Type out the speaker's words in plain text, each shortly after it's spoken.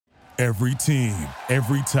Every team,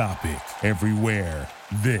 every topic, everywhere.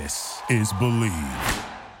 This is Believe.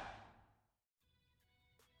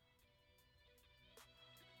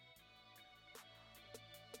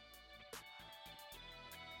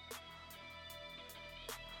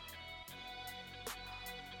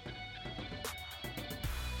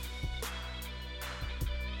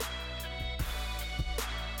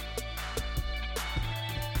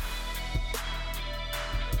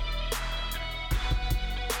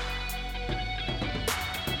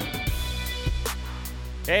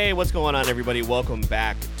 Hey, what's going on, everybody? Welcome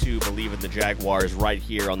back to Believe in the Jaguars right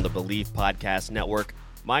here on the Believe Podcast Network.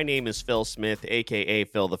 My name is Phil Smith, a.k.a.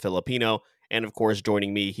 Phil the Filipino, and of course,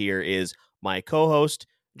 joining me here is my co-host,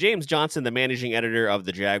 James Johnson, the managing editor of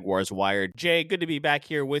the Jaguars Wire. Jay, good to be back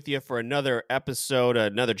here with you for another episode,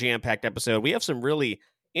 another jam-packed episode. We have some really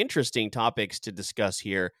interesting topics to discuss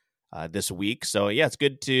here this week. So, yeah, it's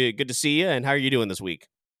good to see you, and how are you doing this week?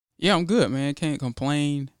 Yeah, I'm good, man. Can't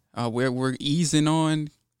complain. We're easing on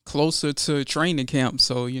closer to training camp,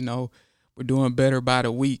 so we're doing better by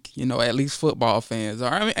the week. At least football fans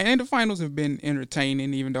are. I mean, and the finals have been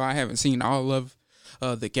entertaining, even though I haven't seen all of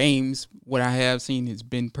the games. What I have seen has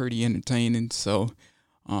been pretty entertaining. So,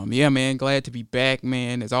 yeah, man, glad to be back,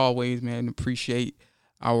 man. As always, man, appreciate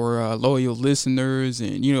our loyal listeners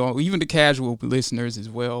and even the casual listeners as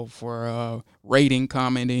well for rating,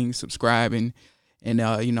 commenting, subscribing. And,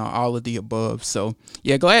 all of the above. So,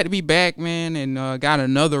 yeah, glad to be back, man, and got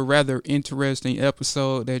another rather interesting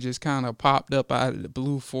episode that just kind of popped up out of the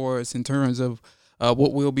blue for us in terms of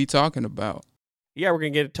what we'll be talking about. Yeah, we're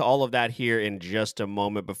going to get to all of that here in just a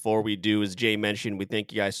moment. Before we do, as Jay mentioned, we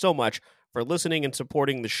thank you guys so much for listening and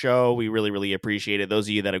supporting the show. We really, really appreciate it. Those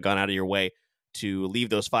of you that have gone out of your way to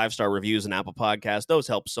leave those 5-star reviews on Apple Podcasts, those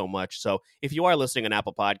help so much. So if you are listening on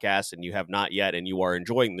Apple Podcasts and you have not yet and you are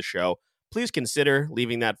enjoying the show, please consider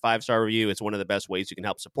leaving that 5-star review. It's one of the best ways you can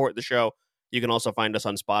help support the show. You can also find us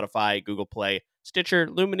on Spotify, Google Play, Stitcher,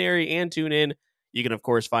 Luminary, and TuneIn. You can, of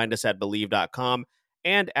course, find us at Believe.com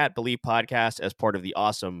and at Believe Podcast as part of the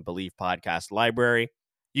awesome Believe Podcast library.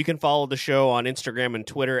 You can follow the show on Instagram and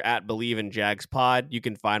Twitter at Believe in Jags Pod. You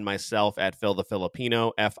can find myself at Phil the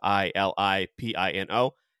Filipino,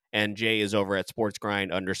 Filipino, and Jay is over at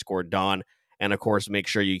SportsGrind_Dawn. And, of course, make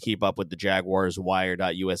sure you keep up with the Jaguars,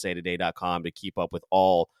 wire.usatoday.com to keep up with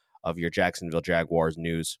all of your Jacksonville Jaguars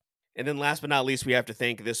news. And then last but not least, we have to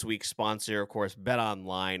thank this week's sponsor, of course,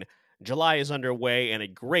 BetOnline. July is underway and a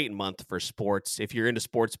great month for sports. If you're into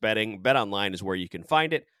sports betting, BetOnline is where you can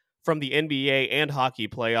find it. From the NBA and hockey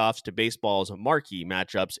playoffs to baseball's marquee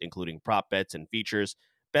matchups, including prop bets and features,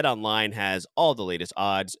 BetOnline has all the latest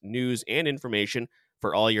odds, news, and information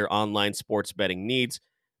for all your online sports betting needs.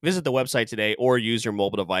 Visit the website today or use your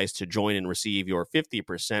mobile device to join and receive your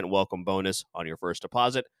 50% welcome bonus on your first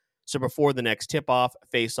deposit. So before the next tip-off,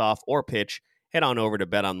 face-off, or pitch, head on over to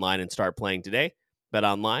BetOnline and start playing today.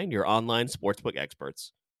 BetOnline, your online sportsbook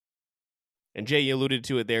experts. And Jay, you alluded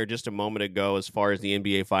to it there just a moment ago as far as the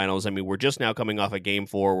NBA Finals. I mean, we're just now coming off of Game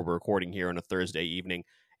 4. We're recording here on a Thursday evening.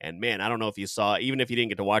 And, man, I don't know if you saw, even if you didn't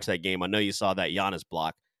get to watch that game, I know you saw that Giannis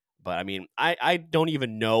block. But, I mean, I don't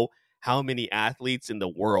even know how many athletes in the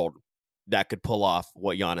world that could pull off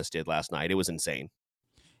what Giannis did last night. It was insane.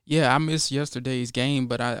 Yeah, I missed yesterday's game,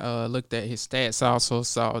 but I looked at his stats. I also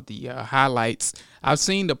saw the highlights. I've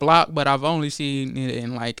seen the block, but I've only seen it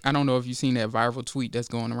in, I don't know if you've seen that viral tweet that's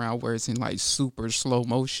going around where it's in, super slow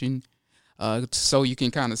motion. So you can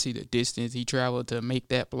kind of see the distance he traveled to make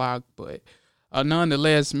that block. But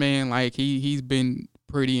nonetheless, man, he's been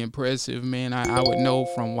pretty impressive, man. I would know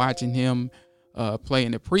from watching him play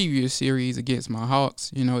in the previous series against my Hawks,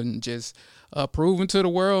 and just proving to the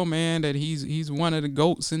world, man, that he's one of the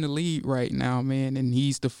GOATs in the league right now, man, and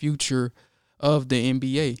he's the future of the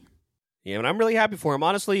NBA. Yeah, and I'm really happy for him.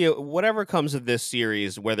 Honestly, whatever comes of this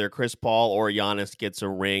series, whether Chris Paul or Giannis gets a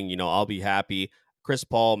ring, I'll be happy. Chris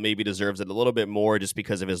Paul maybe deserves it a little bit more just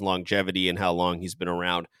because of his longevity and how long he's been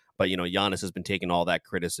around. But, Giannis has been taking all that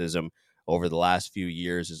criticism over the last few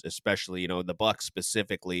years, especially, the Bucks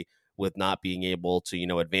specifically, with not being able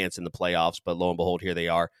to, advance in the playoffs. But lo and behold, here they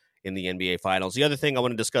are in the NBA Finals. The other thing I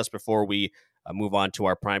want to discuss before we move on to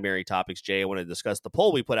our primary topics, Jay, I want to discuss the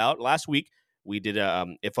poll we put out last week. We did,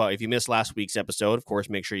 if you missed last week's episode, of course,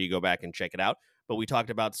 make sure you go back and check it out. But we talked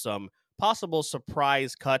about some possible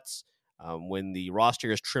surprise cuts when the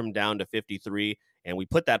roster is trimmed down to 53. And we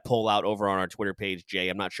put that poll out over on our Twitter page, Jay.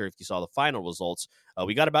 I'm not sure if you saw the final results.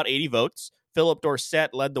 We got about 80 votes. Philip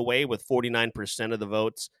Dorsett led the way with 49% of the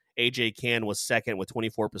votes. A.J. Cann was second with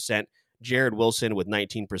 24%. Jared Wilson with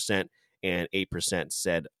 19%, and 8%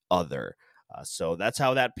 said other. So that's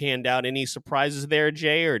how that panned out. Any surprises there,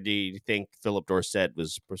 Jay, or do you think Philip Dorsett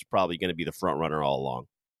was probably going to be the front runner all along?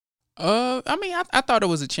 I mean, I thought it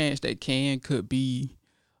was a chance that Ken could be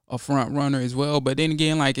a front runner as well, but then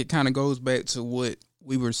again, like it kind of goes back to what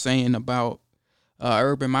we were saying about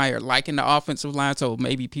Urban Meyer liking the offensive line, so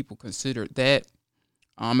maybe people considered that.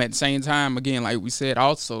 At the same time, again, like we said,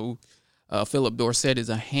 also Philip Dorsett is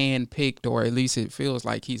a hand-picked, or at least it feels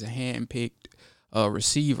like he's a hand-picked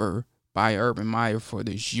receiver by Urban Meyer for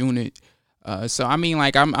this unit. So I mean,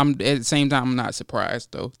 like I'm at the same time, I'm not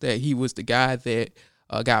surprised though that he was the guy that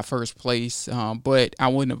got first place. But I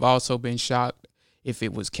wouldn't have also been shocked if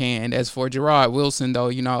it was Ken. As for Gerard Wilson, though,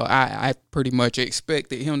 you know, I pretty much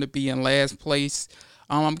expected him to be in last place.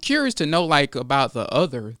 I'm curious to know, like, about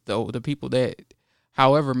the people that,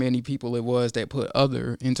 however many people it was that put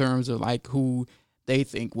other in terms of, like, who they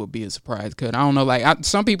think would be a surprise. Because I don't know, like,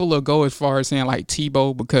 some people will go as far as saying, like,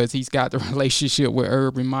 Tebow because he's got the relationship with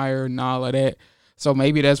Urban Meyer and all of that. So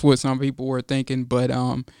maybe that's what some people were thinking, but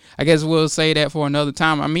I guess we'll say that for another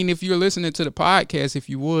time. I mean, if you're listening to the podcast, if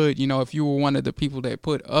you would, you know, if you were one of the people that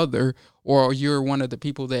put other, or you're one of the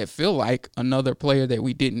people that feel like another player that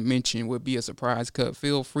we didn't mention would be a surprise cut,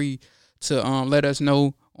 feel free to let us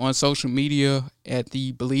know on social media at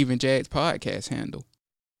the Believe in Jags podcast handle.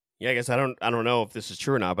 Yeah, I guess I don't know if this is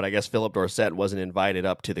true or not, but I guess Philip Dorsett wasn't invited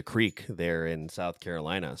up to the creek there in South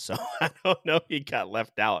Carolina, so I don't know if he got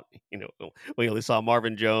left out. You know, we only saw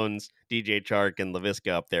Marvin Jones, DJ Chark, and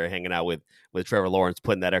Laviska up there hanging out with Trevor Lawrence,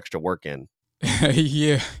 putting that extra work in.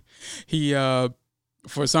 Yeah, he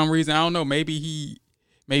for some reason, I don't know, maybe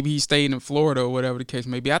he stayed in Florida or whatever the case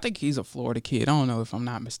may be. I think he's a Florida kid. I don't know if I'm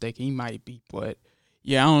not mistaken. He might be, but.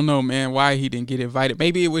 Yeah, I don't know, man, why he didn't get invited.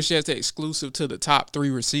 Maybe it was just exclusive to the top 3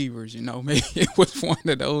 receivers, you know. Maybe it was one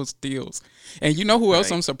of those deals. And you know who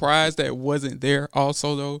else I'm surprised that wasn't there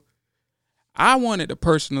also, though? I wanted to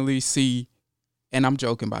personally see, and I'm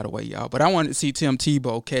joking, by the way, y'all, but I wanted to see Tim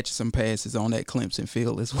Tebow catch some passes on that Clemson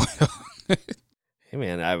field as well. Hey,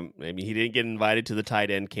 man, I mean, he didn't get invited to the tight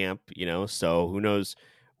end camp, you know, so who knows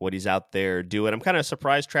what he's out there doing. I'm kind of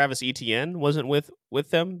surprised Travis Etienne wasn't with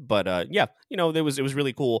them, but yeah, you know, it was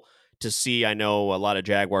really cool to see. I know a lot of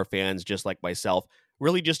Jaguar fans, just like myself,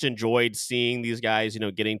 really just enjoyed seeing these guys, you know,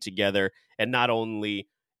 getting together and not only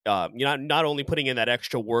not only putting in that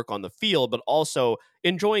extra work on the field, but also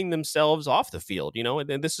enjoying themselves off the field, you know,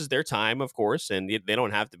 and this is their time, of course, and they don't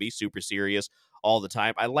have to be super serious all the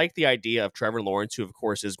time. I like the idea of Trevor Lawrence, who of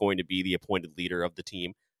course is going to be the appointed leader of the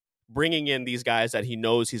team, bringing in these guys that he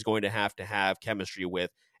knows he's going to have chemistry with,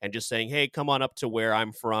 and just saying, hey, come on up to where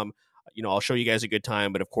I'm from. You know, I'll show you guys a good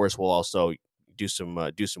time, but of course we'll also do some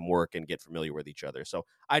work and get familiar with each other. So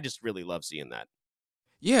I just really love seeing that.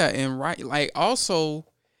 Yeah, and right, like also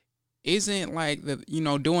isn't like the, you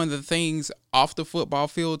know, doing the things off the football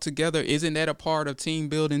field together, isn't that a part of team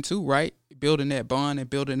building too, right? Building that bond and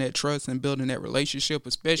building that trust and building that relationship,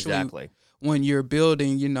 especially exactly when you're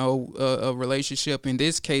building, you know, a relationship, in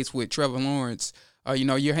this case with Trevor Lawrence. You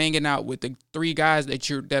know, you're hanging out with the 3 guys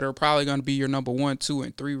that are probably going to be your number 1, 2,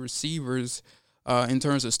 and 3 receivers in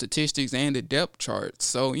terms of statistics and the depth charts.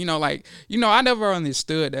 So, you know, like, you know, I never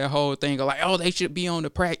understood that whole thing of like, oh, they should be on the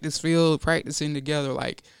practice field practicing together.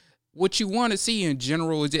 Like, what you want to see in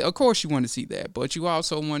general is, of course you want to see that, but you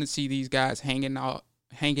also want to see these guys hanging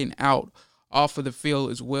out off of the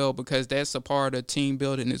field as well, because that's a part of team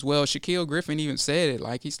building as well. Shaquille Griffin even said it.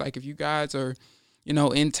 Like, he's like, if you guys are, you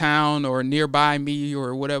know, in town or nearby me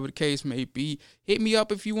or whatever the case may be, hit me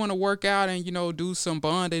up if you want to work out and, you know, do some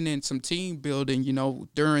bonding and some team building, you know,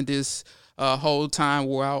 during this whole time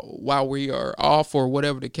while we are off or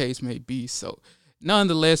whatever the case may be. So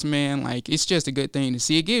nonetheless, man, like, it's just a good thing to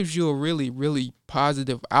see. It gives you a really, really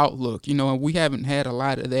positive outlook, you know, and we haven't had a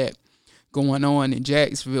lot of that going on in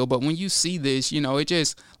Jacksonville. But when you see this, you know, it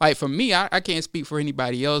just, like, for me, I can't speak for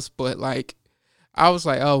anybody else, but, like, I was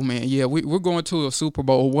like, oh, man, yeah, we're going to a Super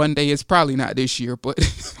Bowl one day. It's probably not this year, but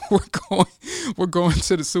we're going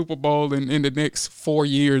to the Super Bowl in the next 4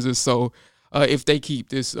 years or so if they keep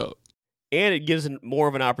this up. And it gives more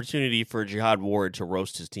of an opportunity for Jihad Ward to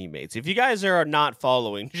roast his teammates. If you guys are not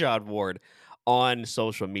following Jihad Ward on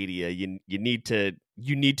social media, you need to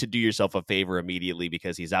do yourself a favor immediately,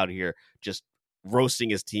 because he's out here just roasting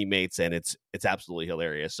his teammates, and it's absolutely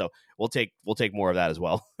hilarious. So we'll take more of that as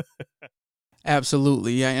well.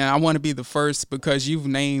 Absolutely. Yeah, and I want to be the first, because you've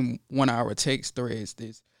named one of our text threads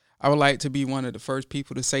this. I would like to be one of the first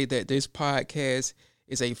people to say that this podcast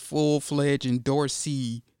is a full-fledged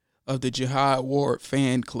endorsee of the Jihad Ward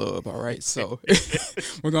fan club. All right, so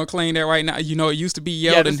we're gonna claim that right now. You know, it used to be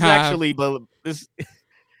Yeldon High. Actually, this.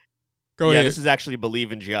 Go ahead. This is actually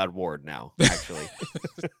Believe in Jihad Ward now, actually.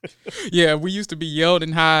 Yeah, we used to be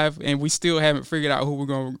Yeldon Hive, and we still haven't figured out who we're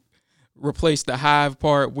going to replace the Hive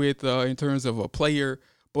part with in terms of a player.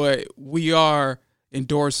 But we are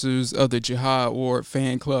endorsers of the Jihad Ward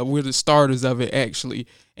fan club. We're the starters of it, actually.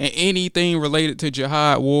 And anything related to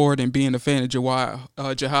Jihad Ward and being a fan of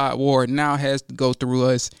Jihad Ward now has to go through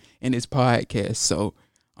us in this podcast. So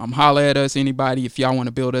holler at us, anybody, if y'all want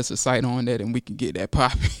to build us a site on that, and we can get that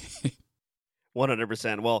popping.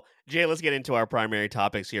 100%. Well, Jay, let's get into our primary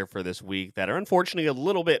topics here for this week that are unfortunately a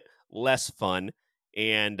little bit less fun.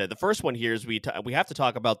 And the first one here is we have to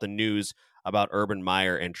talk about the news about Urban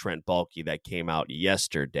Meyer and Trent Baalke that came out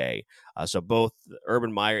yesterday. So both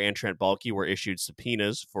Urban Meyer and Trent Baalke were issued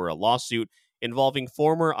subpoenas for a lawsuit involving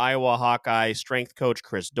former Iowa Hawkeye strength coach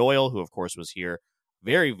Chris Doyle, who of course was here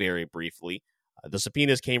very, very briefly. The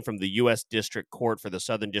subpoenas came from the U.S. District Court for the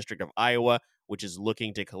Southern District of Iowa, which is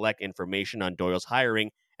looking to collect information on Doyle's hiring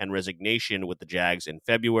and resignation with the Jags in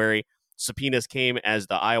February. Subpoenas came as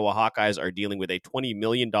the Iowa Hawkeyes are dealing with a $20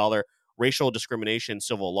 million racial discrimination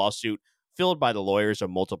civil lawsuit filled by the lawyers of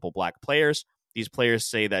multiple black players. These players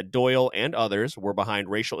say that Doyle and others were behind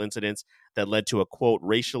racial incidents that led to a, quote,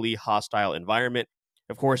 racially hostile environment.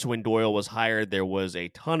 Of course, when Doyle was hired, there was a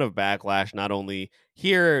ton of backlash, not only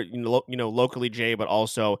here, locally, Jay, but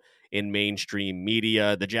also in mainstream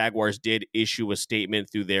media. The Jaguars did issue a statement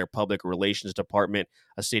through their public relations department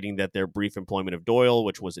stating that their brief employment of Doyle,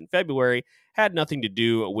 which was in February, had nothing to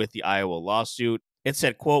do with the Iowa lawsuit. It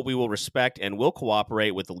said, quote, "We will respect and will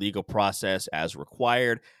cooperate with the legal process as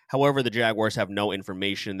required. However, the Jaguars have no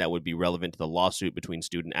information that would be relevant to the lawsuit between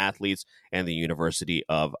student athletes and the University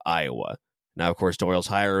of Iowa." Now, of course, Doyle's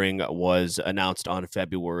hiring was announced on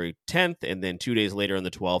February 10th, and then 2 days later on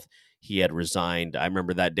the 12th, he had resigned. I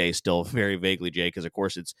remember that day still very vaguely, Jay, because, of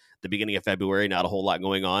course, it's the beginning of February, not a whole lot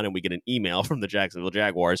going on, and we get an email from the Jacksonville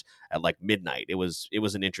Jaguars at like midnight. It was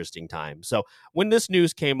an interesting time. So when this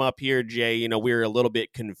news came up here, Jay, we were a little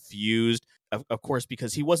bit confused, of course,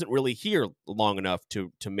 because he wasn't really here long enough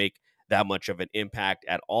to make that much of an impact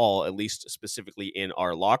at all, at least specifically in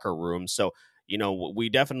our locker room. So, we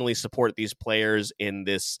definitely support these players in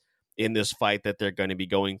this fight that they're going to be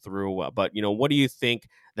going through. But, what do you think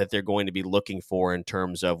that they're going to be looking for in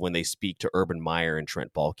terms of when they speak to Urban Meyer and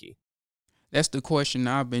Trent Baalke? That's the question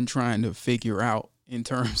I've been trying to figure out in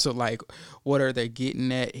terms of, like, what are they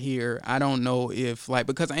getting at here? I don't know if,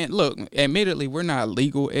 because, look, admittedly, we're not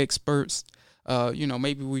legal experts.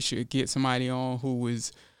 Maybe we should get somebody on who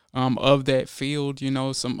is of that field,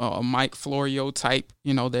 some Mike Florio type,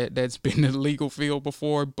 that's been in the legal field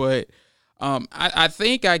before. But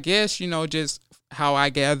I guess, just how I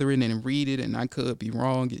gather it and read it, and I could be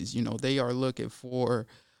wrong, is, they are looking for,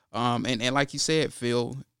 and like you said,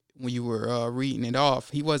 Phil, when you were reading it off,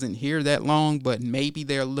 he wasn't here that long, but maybe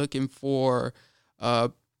they're looking for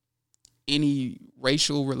any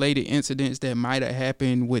racial related incidents that might have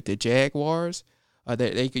happened with the Jaguars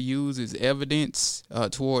that they could use as evidence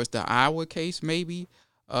towards the Iowa case, maybe.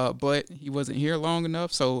 But he wasn't here long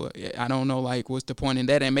enough, so I don't know, what's the point in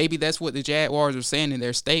that? And maybe that's what the Jaguars are saying in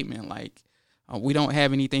their statement, we don't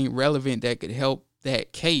have anything relevant that could help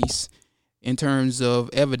that case in terms of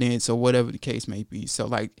evidence or whatever the case may be. So,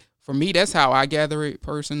 for me, that's how I gather it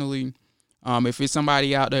personally. If it's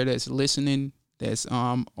somebody out there that's listening, that's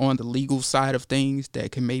on the legal side of things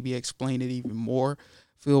that can maybe explain it even more,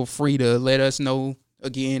 feel free to let us know,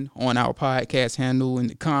 again, on our podcast handle, in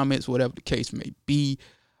the comments, whatever the case may be.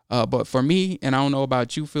 But for me, and I don't know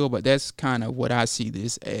about you, Phil, but that's kind of what I see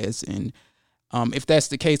this as. And if that's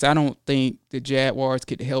the case, I don't think the Jaguars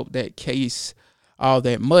could help that case all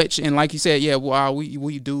that much. And like you said, yeah, while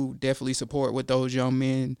we do definitely support what those young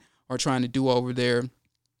men are trying to do over there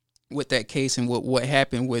with that case and what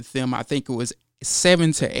happened with them. I think it was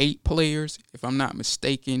 7 to 8 players, if I'm not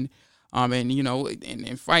mistaken.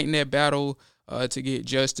 And fighting that battle to get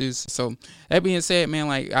justice. So that being said, man,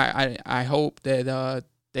 I hope that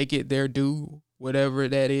they get their due, whatever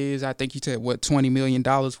that is. I think you said $20 million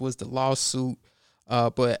was the lawsuit.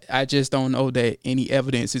 But I just don't know that any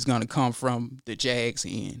evidence is going to come from the Jags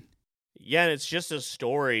end. Yeah, and it's just a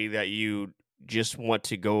story that you just want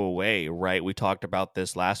to go away, right? We talked about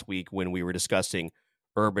this last week when we were discussing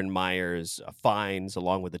Urban Meyer's fines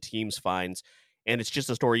along with the team's fines. And it's just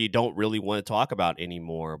a story you don't really want to talk about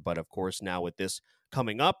anymore. But of course, now with this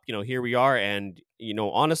coming up, here we are. And,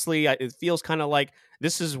 honestly, it feels kind of like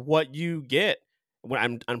this is what you get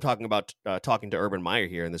when I'm talking about talking to Urban Meyer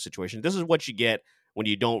here in this situation. This is what you get when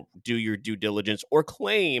you don't do your due diligence or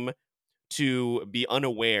claim to be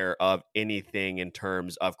unaware of anything in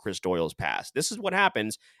terms of Chris Doyle's past. This is what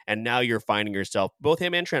happens, and now you're finding yourself, both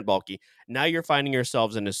him and Trent Baalke, now you're finding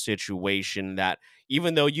yourselves in a situation that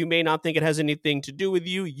even though you may not think it has anything to do with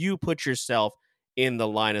you, you put yourself in the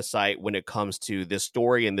line of sight when it comes to this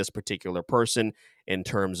story and this particular person in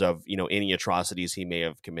terms of, any atrocities he may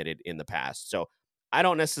have committed in the past. So I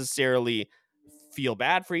don't necessarily feel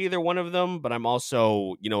bad for either one of them, but I'm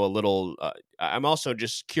also, I'm also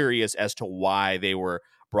just curious as to why they were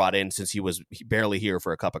brought in, since he was barely here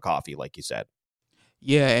for a cup of coffee, like you said.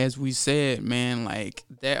 Yeah, as we said, man, like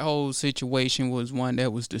that whole situation was one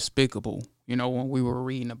that was despicable, when we were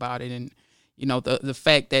reading about it. And, the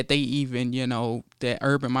fact that they even, that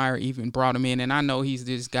Urban Meyer even brought him in. And I know he's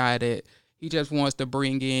this guy that he just wants to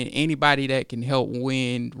bring in anybody that can help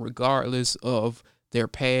win regardless of their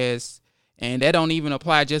past. And that don't even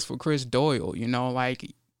apply just for Chris Doyle,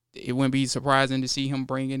 like it wouldn't be surprising to see him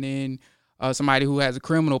bringing in somebody who has a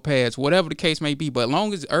criminal past, whatever the case may be. But as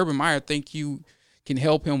long as Urban Meyer think you can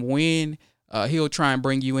help him win, he'll try and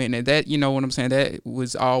bring you in. And that, what I'm saying, that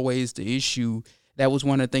was always the issue. That was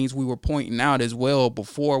one of the things we were pointing out as well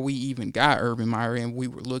before we even got Urban Meyer and we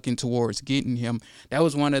were looking towards getting him. That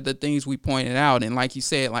was one of the things we pointed out. And like you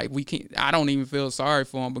said, like I don't even feel sorry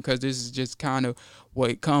for him because this is just kind of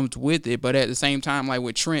what comes with it. But at the same time, like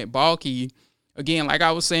with Trent Baalke, again, like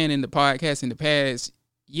I was saying in the podcast in the past,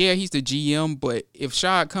 yeah, he's the GM, but if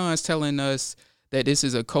Shad Khan's telling us that this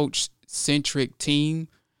is a coach-centric team,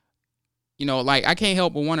 like I can't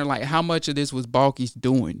help but wonder, like, how much of this was Baalke's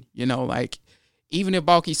doing? Like, even if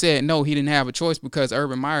Baalke said no, he didn't have a choice because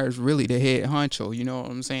Urban Meyer is really the head honcho, you know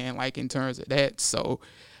what I'm saying? Like, in terms of that. So,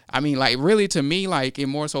 I mean, like, really, to me, like, it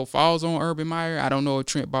more so falls on Urban Meyer. I don't know if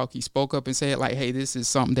Trent Baalke spoke up and said, like, hey, this is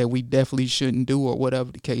something that we definitely shouldn't do or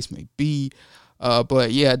whatever the case may be.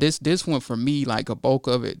 But, yeah, this one for me, like, a bulk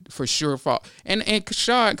of it for sure fall. And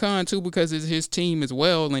Shad Khan, too, because it's his team as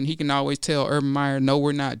well, and he can always tell Urban Meyer, no,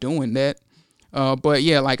 we're not doing that. But,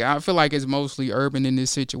 yeah, like, I feel like it's mostly Urban in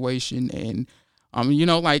this situation. And,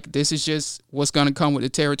 like, this is just what's going to come with the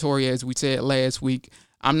territory, as we said last week.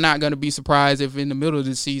 I'm not going to be surprised if in the middle of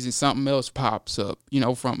the season something else pops up,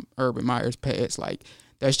 from Urban Meyer's past. Like,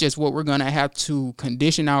 that's just what we're going to have to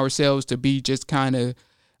condition ourselves to be, just kind of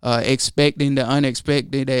expecting the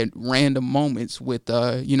unexpected at random moments with,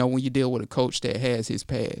 when you deal with a coach that has his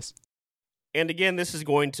past. And again, this is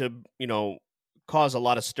going to, cause a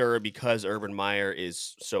lot of stir because Urban Meyer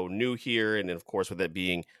is so new here. And of course, with it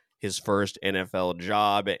being his first NFL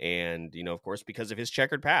job and, of course, because of his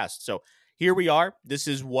checkered past. So here we are. This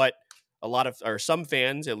is what some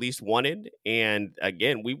fans at least wanted. And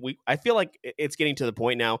again, I feel like it's getting to the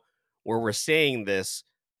point now where we're saying this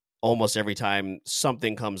almost every time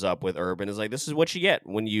something comes up with Urban. Is like, this is what you get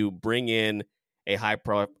when you bring in a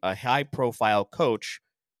high profile coach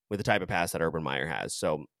with the type of past that Urban Meyer has.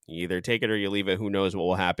 So you either take it or you leave it. Who knows what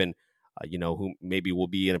will happen? Who maybe will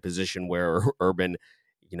be in a position where Urban,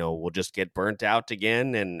 will just get burnt out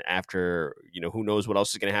again. And after, who knows what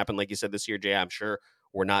else is going to happen? Like you said this year, Jay, I'm sure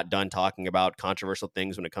we're not done talking about controversial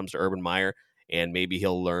things when it comes to Urban Meyer. And maybe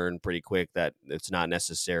he'll learn pretty quick that it's not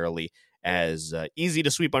necessarily as easy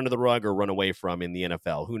to sweep under the rug or run away from in the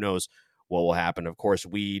NFL. Who knows what will happen? Of course,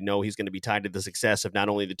 we know he's going to be tied to the success of not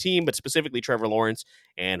only the team, but specifically Trevor Lawrence,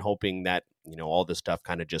 and hoping that, all this stuff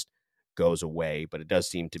kind of just goes away. But it does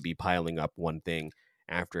seem to be piling up one thing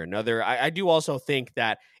after another. I do also think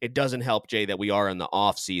that it doesn't help, Jay, that we are in the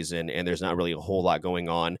off season and there's not really a whole lot going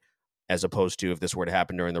on, as opposed to if this were to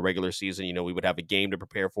happen during the regular season, we would have a game to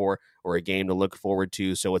prepare for or a game to look forward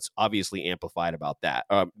to. So it's obviously amplified about that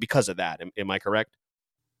because of that. Am I correct?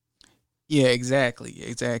 Yeah,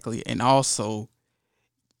 exactly. And also,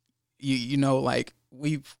 like,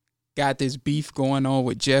 we've got this beef going on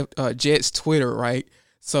with Jets Twitter, right?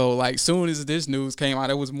 So, like, soon as this news came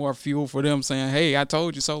out, it was more fuel for them saying, hey, I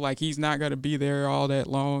told you so. Like, he's not going to be there all that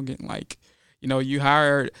long. And, like, you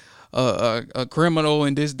hired a criminal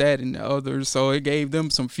and this, that, and the other. So it gave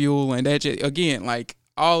them some fuel. And that, just, again, like,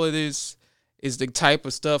 all of this is the type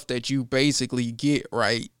of stuff that you basically get,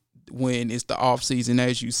 right, when it's the off season,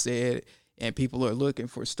 as you said, and people are looking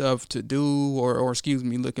for stuff to do or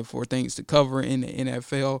looking for things to cover in the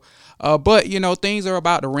NFL. But, things are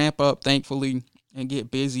about to ramp up, thankfully, and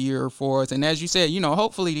get busier for us. And as you said,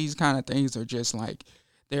 hopefully these kind of things are just like,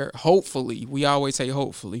 hopefully, we always say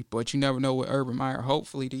hopefully, but you never know with Urban Meyer.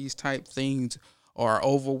 Hopefully these type things are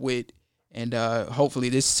over with, and hopefully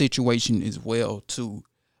this situation as well too,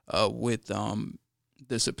 with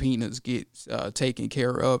the subpoenas get taken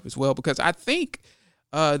care of as well, because I think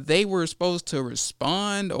they were supposed to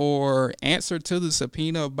respond or answer to the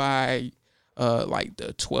subpoena by like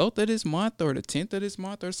the 12th of this month or the 10th of this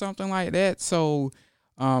month or something like that. So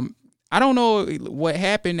I don't know what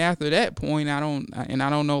happened after that point. I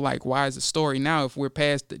don't know like why is the story now if we're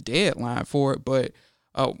past the deadline for it, but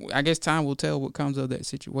I guess time will tell what comes of that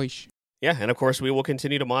situation. Yeah, and of course, we will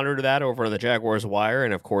continue to monitor that over on the Jaguars Wire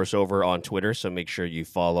and, of course, over on Twitter. So make sure you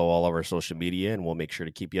follow all of our social media, and we'll make sure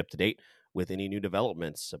to keep you up to date with any new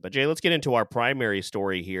developments. But, Jay, let's get into our primary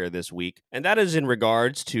story here this week, and that is in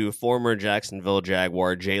regards to former Jacksonville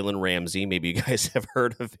Jaguar Jalen Ramsey. Maybe you guys have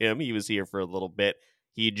heard of him. He was here for a little bit.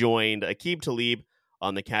 He joined Aqib Talib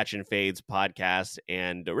on the Catch and Fades podcast.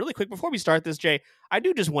 And really quick, before we start this, Jay, I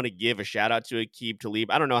do just want to give a shout out to Aqib Talib.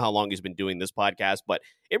 I don't know how long he's been doing this podcast, but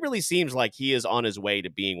it really seems like he is on his way to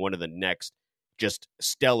being one of the next just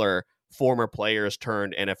stellar former players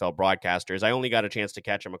turned NFL broadcasters. I only got a chance to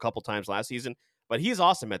catch him a couple times last season, but he's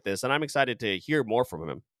awesome at this, and I'm excited to hear more from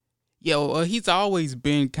him. Yeah, he's always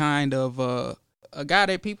been kind of a guy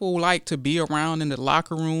that people like to be around in the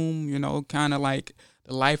locker room, you know, kind of like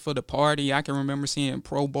the life of the party. I can remember seeing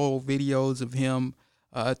Pro Bowl videos of him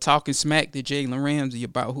talking smack to Jalen Ramsey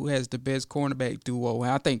about who has the best cornerback duo.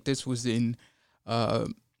 And I think this was in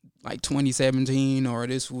like 2017, or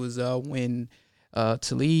this was when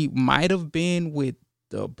Talib might have been with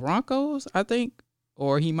the Broncos, I think,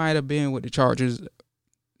 or he might have been with the Chargers.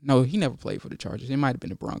 No, he never played for the Chargers. It might have been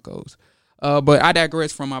the Broncos. But I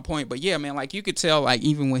digress from my point. But yeah, man, like you could tell, like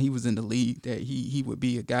even when he was in the league, that he would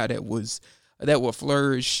be a guy that would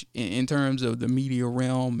flourish in terms of the media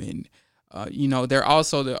realm. And you know, there are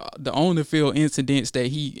also the on the field incidents that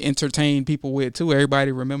he entertained people with too.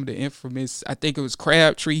 Everybody remember the infamous, I think it was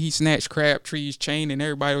Crabtree. He snatched Crabtree's chain, and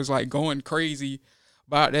everybody was like going crazy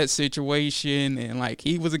about that situation. And like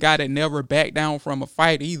he was a guy that never backed down from a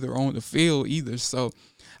fight either on the field either. So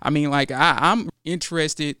I mean, like, I'm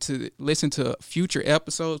interested to listen to future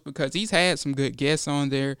episodes because he's had some good guests on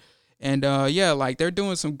there. And, yeah, like, they're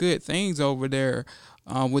doing some good things over there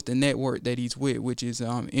with the network that he's with, which is,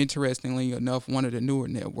 interestingly enough, one of the newer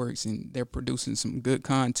networks, and they're producing some good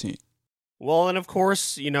content. Well, and of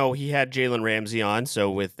course, you know, he had Jalen Ramsey on. So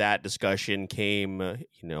with that discussion came,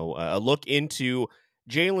 a look into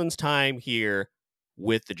Jalen's time here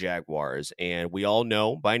with the Jaguars. And we all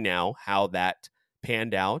know by now how that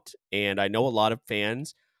panned out, and I know a lot of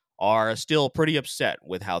fans are still pretty upset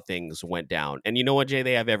with how things went down. And you know what, Jay,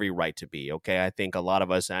 they have every right to be, okay? I think a lot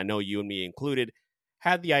of us, and I know you and me included,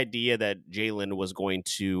 had the idea that Jalen was going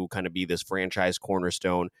to kind of be this franchise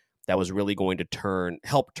cornerstone that was really going to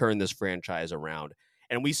help turn this franchise around.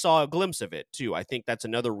 And we saw a glimpse of it too. I think that's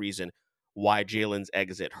another reason why Jalen's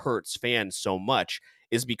exit hurts fans so much,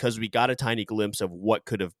 is because we got a tiny glimpse of what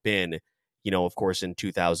could have been, you know, of course, in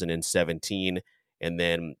 2017. And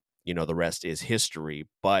then, you know, the rest is history.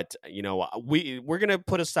 But, you know, we're going to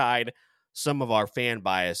put aside some of our fan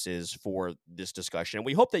biases for this discussion. And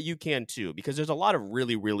we hope that you can too, because there's a lot of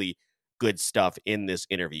really, really good stuff in this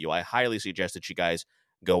interview. I highly suggest that you guys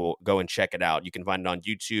go and check it out. You can find it on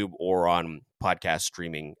YouTube or on podcast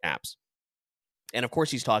streaming apps. And of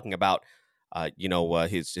course, he's talking about,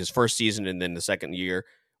 his first season and then the second year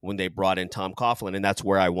when they brought in Tom Coughlin. And that's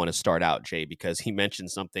where I want to start out, Jay, because he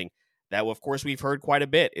mentioned something that, of course, we've heard quite a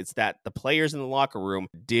bit. It's that the players in the locker room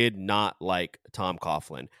did not like Tom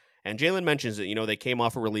Coughlin. And Jalen mentions that, you know, they came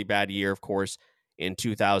off a really bad year, of course, in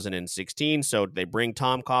 2016. So they bring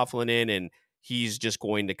Tom Coughlin in, and he's just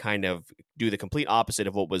going to kind of do the complete opposite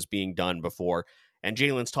of what was being done before. And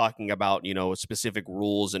Jalen's talking about, you know, specific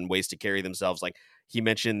rules and ways to carry themselves. Like he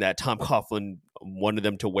mentioned that Tom Coughlin wanted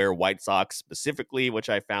them to wear white socks specifically, which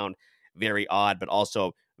I found very odd, but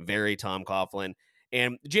also very Tom Coughlin.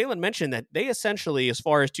 And Jalen mentioned that they essentially, as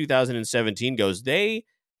far as 2017 goes, they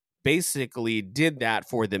basically did that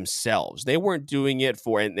for themselves. They weren't doing it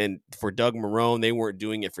for Doug Marrone. They weren't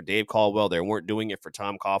doing it for Dave Caldwell. They weren't doing it for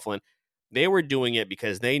Tom Coughlin. They were doing it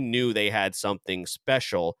because they knew they had something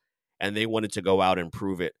special, and they wanted to go out and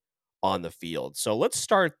prove it on the field. So let's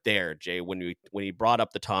start there, Jay. When he brought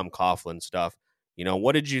up the Tom Coughlin stuff, you know,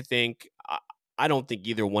 what did you think? I don't think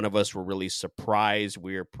either one of us were really surprised.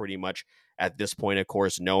 We're pretty much at this point, of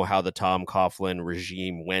course, know how the Tom Coughlin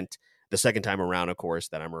regime went the second time around, of course,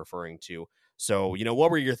 that I'm referring to. So, you know, what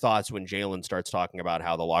were your thoughts when Jalen starts talking about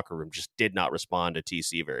how the locker room just did not respond to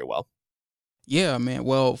TC very well? Yeah, man.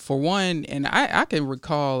 Well, for one, and I can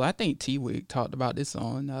recall, I think T-Wig talked about this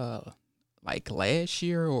on like last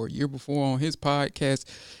year or year before on his podcast,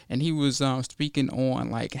 and he was speaking on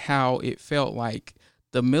like how it felt like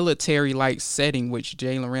the military-like setting, which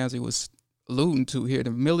Jalen Ramsey was alluding to here,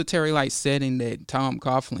 the military-like setting that Tom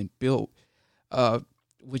Coughlin built,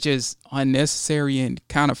 which is unnecessary and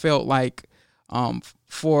kind of felt like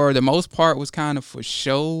For the most part was kind of for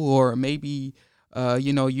show, or maybe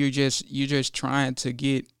you're just trying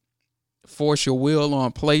to force your will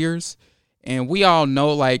on players. And we all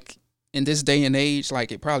know, like, in this day and age,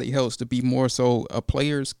 like, it probably helps to be more so a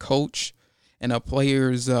player's coach and a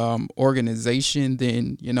player's organization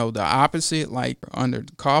than, the opposite, like under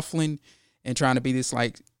Coughlin, and trying to be this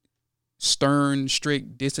like stern,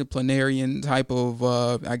 strict disciplinarian type of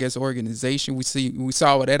organization. We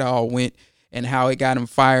saw where that all went and how it got him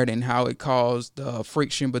fired and how it caused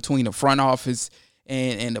friction between the front office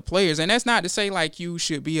and the players. And that's not to say like you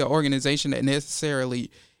should be an organization that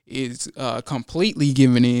necessarily is completely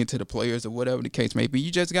giving in to the players or whatever the case may be.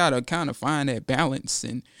 You just got to kind of find that balance.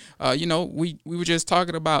 And, we were just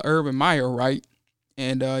talking about Urban Meyer, right?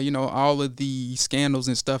 And, all of the scandals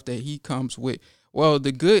and stuff that he comes with. Well,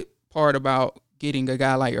 the good part about getting a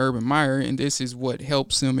guy like Urban Meyer, and this is what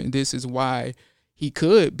helps him, and this is why he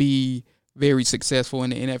could be very successful in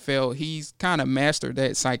the NFL, he's kind of mastered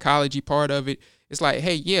that psychology part of it. It's like,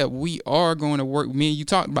 hey, yeah, we are going to work. Me and you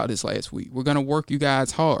talked about this last week. We're going to work you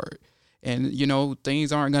guys hard. And,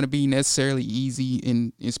 things aren't going to be necessarily easy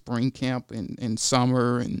in spring camp and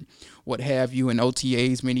summer and what have you, and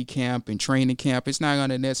OTAs, mini camp and training camp. It's not going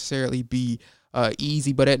to necessarily be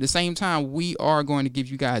easy. But at the same time, we are going to give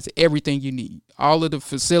you guys everything you need. All of the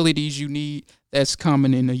facilities you need, that's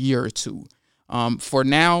coming in a year or two. For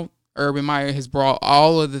now, Urban Meyer has brought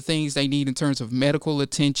all of the things they need in terms of medical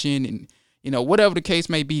attention and, whatever the case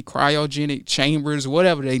may be, cryogenic chambers,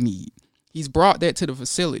 whatever they need. He's brought that to the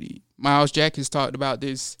facility. Miles Jack has talked about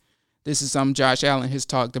this. This is something Josh Allen has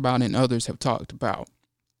talked about and others have talked about.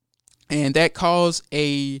 And that caused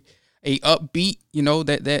a upbeat,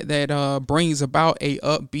 that brings about a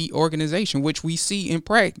upbeat organization, which we see in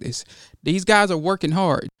practice. These guys are working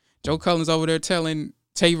hard. Joe Cullen's over there telling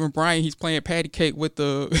Taven Bryan he's playing patty cake with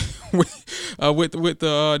the with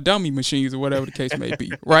the dummy machines or whatever the case may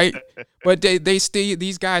be, right? But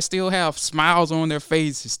these guys still have smiles on their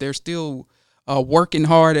faces. They're still working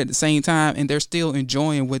hard at the same time, and they're still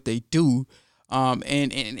enjoying what they do.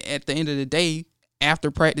 And at the end of the day,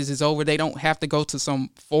 after practice is over, they don't have to go to some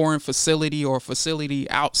foreign facility or facility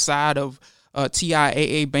outside of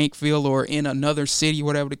TIAA Bankfield or in another city,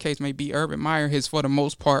 whatever the case may be. Urban Meyer has, for the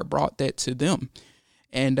most part, brought that to them.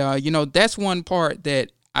 And, that's one part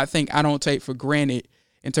that I think I don't take for granted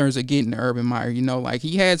in terms of getting to Urban Meyer. Like,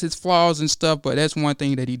 he has his flaws and stuff, but that's one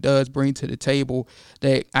thing that he does bring to the table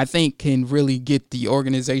that I think can really get the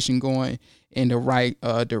organization going in the right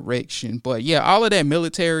direction. But, yeah, all of that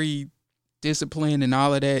military discipline and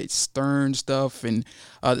all of that stern stuff and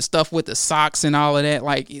the stuff with the socks and all of that,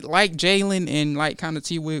 like Jalen and like kind of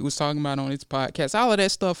T-Wig was talking about on his podcast, all of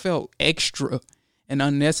that stuff felt extra and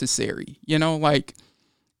unnecessary. Like,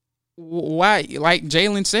 why? Like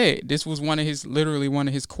Jalen said, this was literally one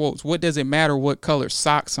of his quotes. What does it matter what color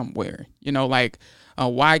socks I'm wearing?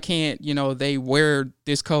 Why can't, they wear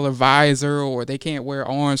this color visor, or they can't wear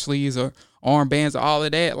arm sleeves or armbands or all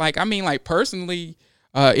of that? Like, I mean, like, personally,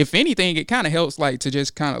 if anything, it kind of helps, like, to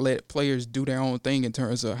just kind of let players do their own thing in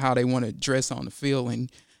terms of how they want to dress on the field.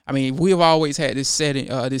 And I mean, we've always had this saying,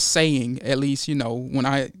 at least, when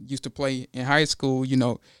I used to play in high school,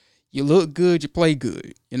 you look good, you play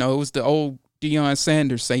good. It was the old Deion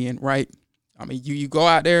Sanders saying, right? I mean, you go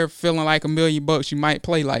out there feeling like $1 million, you might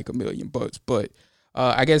play like $1 million. But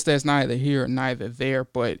I guess that's neither here or neither there.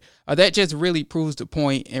 But that just really proves the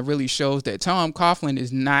point and really shows that Tom Coughlin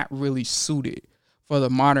is not really suited for the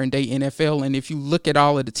modern day NFL. And if you look at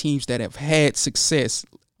all of the teams that have had success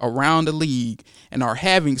around the league and are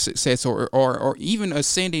having success or even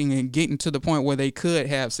ascending and getting to the point where they could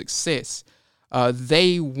have success,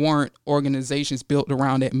 they weren't organizations built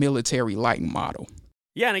around that military-like model.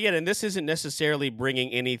 Yeah, and again, this isn't necessarily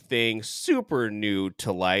bringing anything super new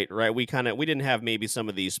to light, right? We didn't have maybe some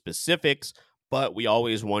of these specifics, but we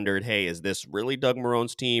always wondered, hey, is this really Doug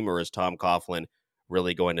Marrone's team, or is Tom Coughlin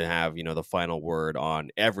really going to have, the final word on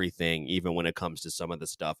everything, even when it comes to some of the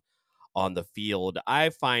stuff on the field? I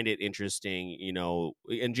find it interesting,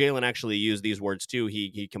 and Jalen actually used these words too.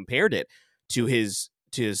 He compared it to his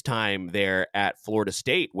time there at Florida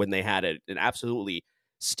State when they had an absolutely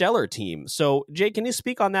stellar team. So, Jay, can you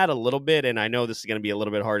speak on that a little bit? And I know this is going to be a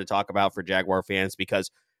little bit hard to talk about for Jaguar fans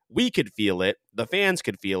because we could feel it, the fans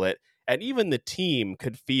could feel it, and even the team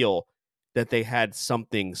could feel that they had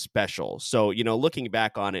something special. So, looking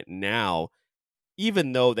back on it now,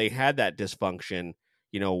 even though they had that dysfunction,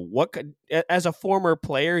 as a former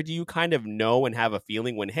player, do you kind of know and have a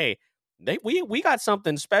feeling when, hey, we got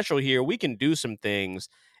something special here, we can do some things,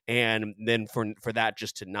 and then for that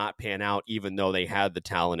just to not pan out, even though they had the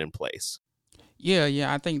talent in place?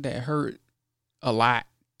 Yeah, I think that hurt a lot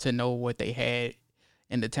to know what they had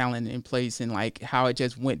and the talent in place, and like how it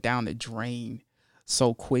just went down the drain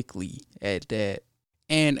so quickly at that.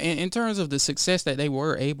 And in terms of the success that they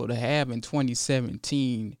were able to have in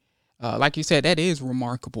 2017, like you said, that is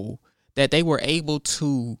remarkable that they were able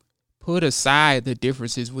to put aside the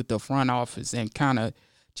differences with the front office and kind of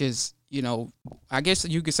just, I guess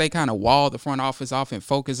you could say kind of wall the front office off and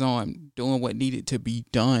focus on doing what needed to be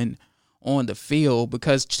done on the field.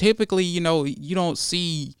 Because typically, you don't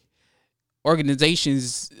see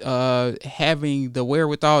organizations having the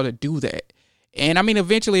wherewithal to do that. And I mean,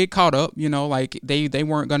 eventually it caught up, like they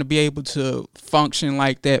weren't going to be able to function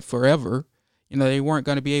like that forever. They weren't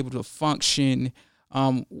going to be able to function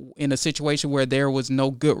in a situation where there was no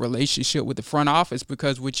good relationship with the front office,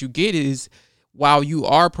 because what you get is, while you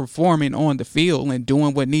are performing on the field and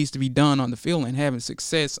doing what needs to be done on the field and having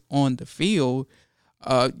success on the field,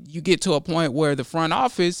 you get to a point where the front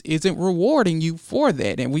office isn't rewarding you for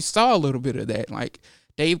that. And we saw a little bit of that. Like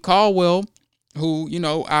Dave Caldwell, who,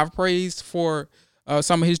 I've praised for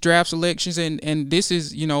some of his draft selections. And this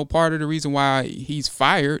is, part of the reason why he's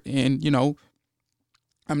fired. And,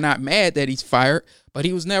 I'm not mad that he's fired, but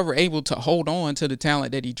he was never able to hold on to the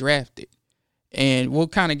talent that he drafted. And we'll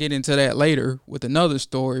kind of get into that later with another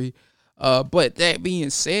story. But that being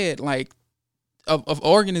said, like, of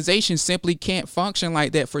organizations simply can't function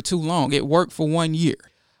like that for too long. It worked for 1 year.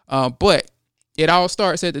 But it all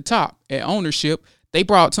starts at the top, at ownership. They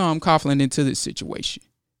brought Tom Coughlin into this situation.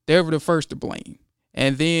 They were the first to blame.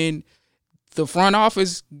 And then the front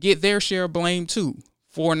office get their share of blame too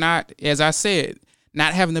for not, as I said,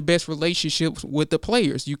 not having the best relationships with the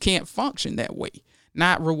players. You can't function that way.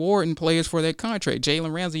 Not rewarding players for their contract.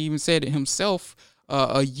 Jalen Ramsey even said it himself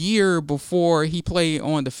a year before he played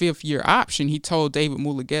on the 5th-year option. He told David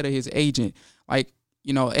Mulugeta, his agent, like,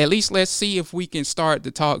 at least let's see if we can start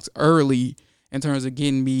the talks early in terms of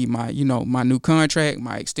getting me my, my new contract,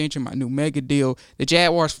 my extension, my new mega deal. The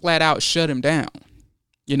Jaguars flat out shut him down.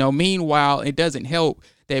 Meanwhile, it doesn't help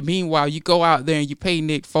that meanwhile you go out there and you pay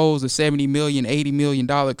Nick Foles a $70 million, $80 million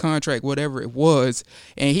contract, whatever it was,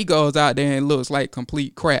 and he goes out there and looks like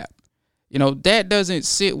complete crap. That doesn't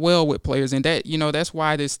sit well with players, and that, that's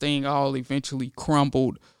why this thing all eventually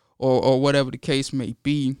crumbled or whatever the case may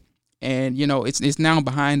be. And, it's now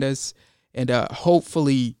behind us, and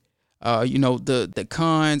hopefully, the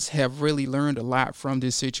Cons have really learned a lot from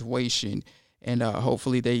this situation, and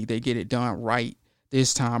hopefully they get it done right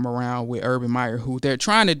this time around with Urban Meyer, who they're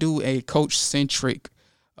trying to do a coach-centric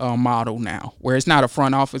model now, where it's not a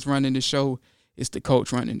front office running the show, it's the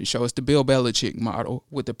coach running the show. It's the Bill Belichick model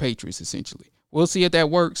with the Patriots, essentially. We'll see if that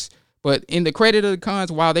works. But in the credit of the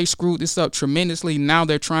Cons, while they screwed this up tremendously, now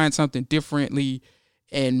they're trying something differently,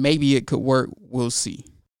 and maybe it could work. We'll see.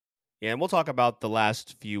 Yeah, and we'll talk about the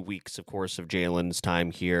last few weeks, of course, of Jalen's time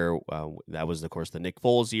here. That was, of course, the Nick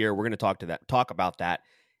Foles year. We're going to talk about that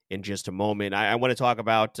in just a moment. I want to talk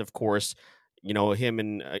about, of course, him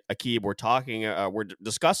and Aqib we're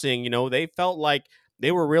discussing, they felt like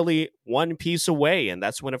they were really one piece away. And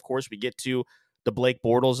that's when, of course, we get to the Blake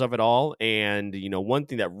Bortles of it all. And, one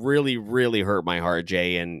thing that really, really hurt my heart,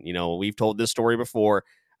 Jay, and, we've told this story before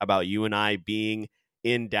about you and I being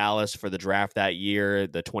in Dallas for the draft that year,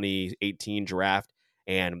 the 2018 draft.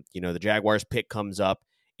 And, the Jaguars pick comes up,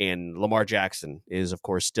 and Lamar Jackson is, of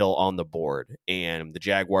course, still on the board. And the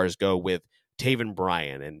Jaguars go with Taven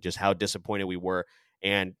Bryan, and just how disappointed we were.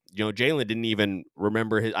 And, Jalen didn't even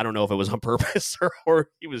remember I don't know if it was on purpose or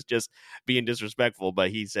he was just being disrespectful, but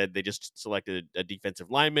he said they just selected a defensive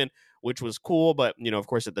lineman, which was cool. But, of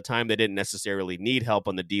course, at the time, they didn't necessarily need help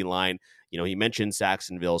on the D-line. He mentioned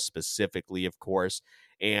Saxonville specifically, of course.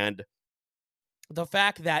 And the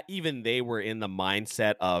fact that even they were in the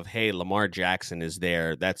mindset of, hey, Lamar Jackson is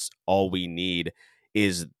there, that's all we need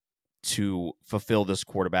is to fulfill this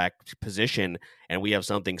quarterback position, and we have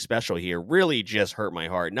something special here, really just hurt my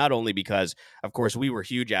heart. Not only because, of course, we were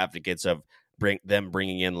huge advocates of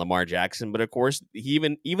bringing in Lamar Jackson, but of course,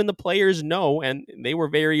 even the players know, and they were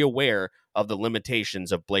very aware of the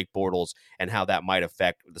limitations of Blake Bortles and how that might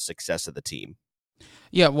affect the success of the team.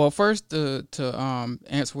 Yeah, well, first to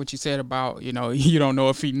answer what you said about, you don't know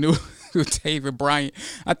if he knew Taven Bryan.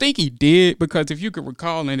 I think he did, because if you could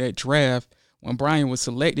recall in that draft, when Bryan was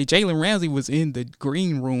selected, Jalen Ramsey was in the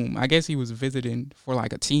green room. I guess he was visiting for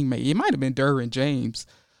like a teammate. It might have been Derwin James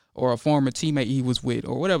or a former teammate he was with,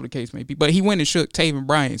 or whatever the case may be. But he went and shook Taven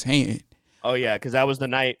Bryan's hand. Oh, yeah, because that was the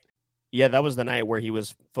night. Yeah, that was the night where he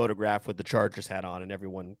was photographed with the Chargers hat on and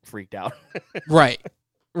everyone freaked out.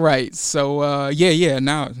 Right. So, yeah.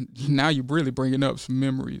 Now you're really bringing up some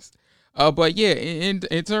memories. But yeah, in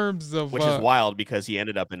terms of which is wild because he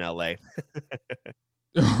ended up in LA.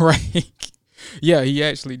 right. Yeah, he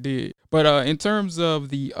actually did. But in terms of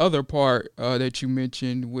the other part that you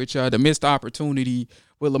mentioned, which the missed opportunity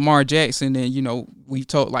with Lamar Jackson, and we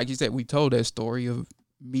told, like you said, we told that story of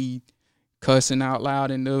me cussing out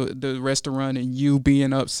loud in the restaurant and you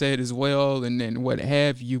being upset as well, and then what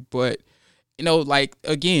have you. But like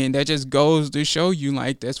again, that just goes to show you,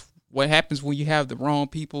 like, that's what happens when you have the wrong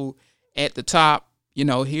people at the top.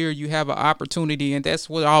 Here you have an opportunity, and that's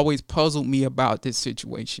what always puzzled me about this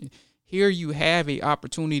situation. Here you have a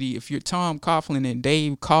opportunity. If you're Tom Coughlin and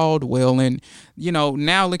Dave Caldwell, and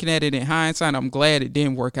now looking at it in hindsight, I'm glad it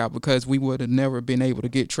didn't work out because we would have never been able to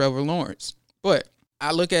get Trevor Lawrence. But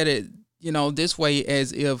I look at it, this way,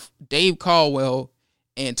 as if Dave Caldwell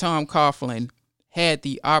and Tom Coughlin had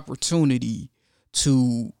the opportunity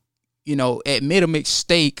to, admit a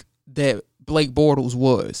mistake that Blake Bortles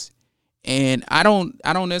was. And I don't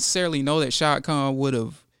necessarily know that Shad Khan would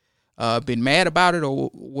have been mad about it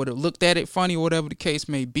or would have looked at it funny or whatever the case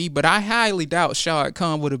may be. But I highly doubt Shad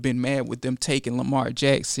Khan would have been mad with them taking Lamar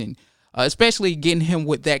Jackson, especially getting him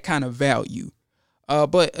with that kind of value.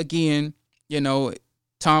 But again,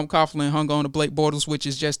 Tom Coughlin hung on to Blake Bortles, which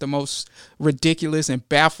is just the most ridiculous and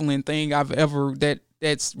baffling thing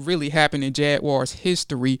that's really happened in Jaguars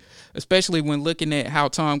history, especially when looking at how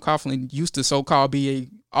Tom Coughlin used to so-called be a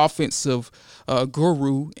offensive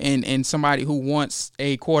guru and somebody who wants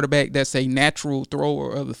a quarterback that's a natural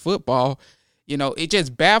thrower of the football. It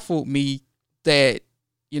just baffled me that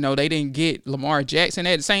they didn't get Lamar Jackson.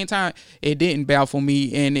 At the same time, it didn't baffle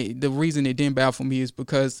me, and the reason it didn't baffle me is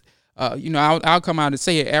because I'll come out and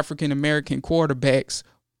say it, African-American quarterbacks,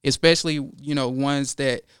 especially, ones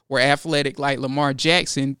that were athletic like Lamar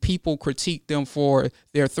Jackson, people critique them for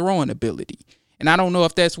their throwing ability. And I don't know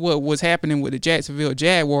if that's what was happening with the Jacksonville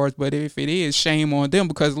Jaguars, but if it is, shame on them,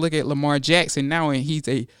 because look at Lamar Jackson now, and he's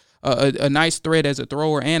a nice threat as a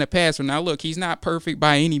thrower and a passer. Now, look, he's not perfect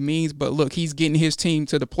by any means, but look, he's getting his team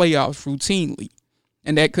to the playoffs routinely.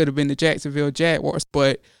 And that could have been the Jacksonville Jaguars.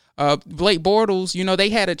 But Blake Bortles, they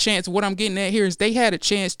had a chance. What I'm getting at here is they had a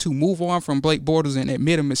chance to move on from Blake Bortles and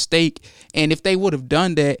admit a mistake. And if they would have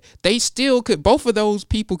done that, they still could. Both of those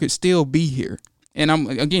people could still be here. And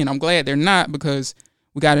I'm glad they're not, because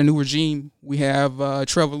we got a new regime. We have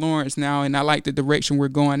Trevor Lawrence now, and I like the direction we're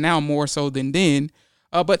going now more so than then.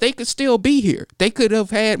 But they could still be here. They could have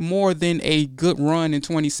had more than a good run in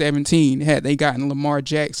 2017 had they gotten Lamar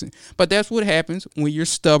Jackson. But that's what happens when you're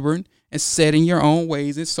stubborn and set in your own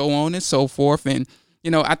ways and so on and so forth. And,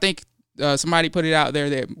 I think somebody put it out there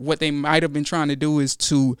that what they might have been trying to do is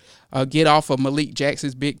to get off of Malik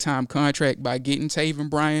Jackson's big-time contract by getting Taven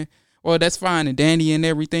Bryan. Well, that's fine and dandy and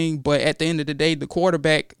everything, but at the end of the day, the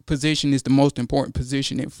quarterback position is the most important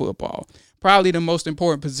position in football. Probably the most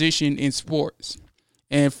important position in sports.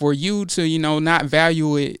 And for you to, not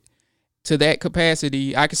value it to that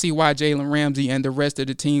capacity, I can see why Jalen Ramsey and the rest of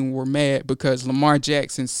the team were mad, because Lamar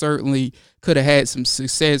Jackson certainly could have had some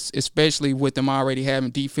success, especially with them already having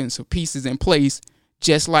defensive pieces in place,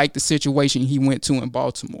 just like the situation he went to in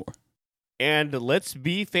Baltimore. And let's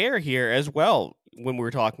be fair here as well when we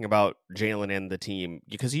were talking about Jalen and the team,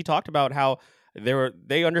 because he talked about how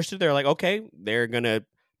they understood. They're like, okay, they're going to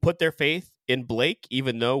put their faith in Blake,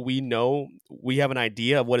 even though we know we have an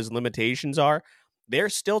idea of what his limitations are. They're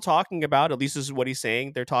still talking about, at least this is what he's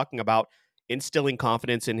saying, they're talking about instilling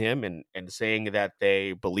confidence in him and saying that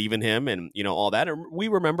they believe in him and, all that. And we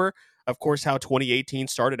remember, of course, how 2018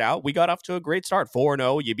 started out. We got off to a great start,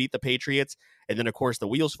 4-0. You beat the Patriots, and then, of course, the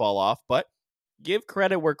wheels fall off. But give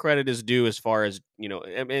credit where credit is due as far as,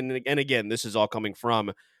 and again, this is all coming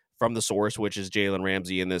from the source, which is Jalen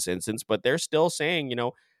Ramsey in this instance. But they're still saying,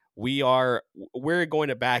 we're going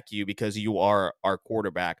to back you because you are our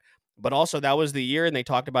quarterback. But also that was the year, and they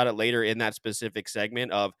talked about it later in that specific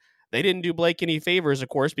segment, of they didn't do Blake any favors, of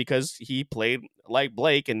course, because he played like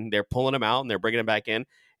Blake, and they're pulling him out and they're bringing him back in.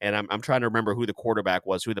 And I'm trying to remember who the quarterback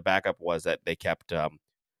was, who the backup was that they kept,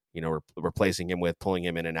 replacing him with, pulling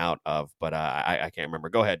him in and out of. But I can't remember.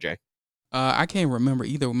 Go ahead, Jay. I can't remember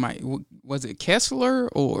either. Was it Kessler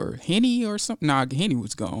or Henne or something? Nah, Henne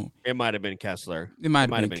was gone. It might have been Kessler. It might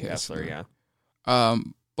have been Kessler, yeah.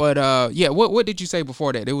 But yeah, what did you say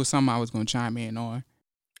before that? It was something I was going to chime in on.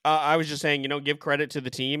 I was just saying, give credit to the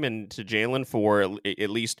team and to Jalen for at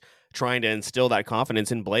least trying to instill that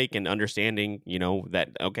confidence in Blake and understanding, that,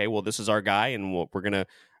 okay, well, this is our guy, and we're gonna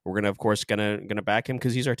of course gonna back him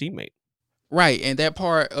because he's our teammate. Right, and that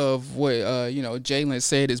part of what Jalen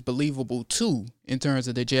said is believable too, in terms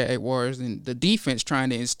of the Jaguars and the defense trying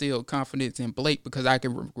to instill confidence in Blake, because I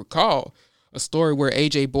can recall a story where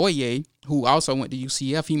AJ Boye, who also went to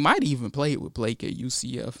UCF, he might even played with Blake at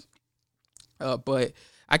UCF. But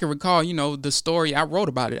I can recall, the story, I wrote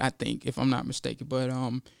about it, I think, if I'm not mistaken. But,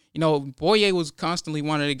 Boye was constantly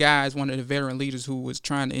one of the guys, one of the veteran leaders who was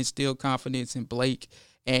trying to instill confidence in Blake.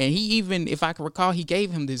 And he even, if I can recall, he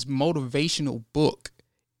gave him this motivational book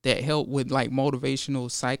that helped with like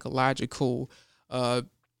motivational, psychological,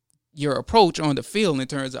 your approach on the field in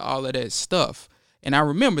terms of all of that stuff. And I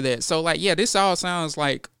remember that. So this all sounds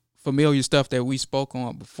like familiar stuff that we spoke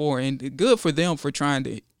on before, and good for them for trying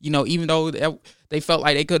to, even though they felt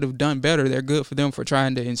like they could have done better, they're good for them for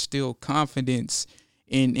trying to instill confidence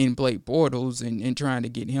in Blake Bortles and trying to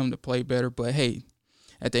get him to play better. But hey,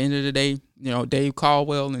 at the end of the day, Dave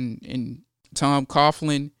Caldwell and Tom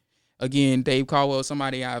Coughlin, again, Dave Caldwell,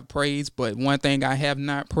 somebody I've praised, but one thing I have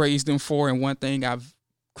not praised him for, and one thing I've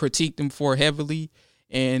critiqued him for heavily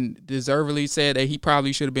and deservedly said that he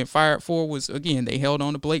probably should have been fired for, was, again, they held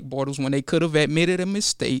on to Blake Bortles when they could have admitted a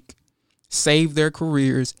mistake, saved their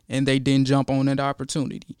careers, and they didn't jump on that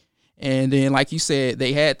opportunity. And then, like you said,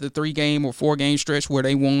 they had the 3-game or 4-game stretch where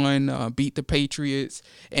they won, beat the Patriots,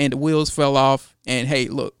 and the wheels fell off. And, hey,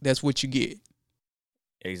 look, that's what you get.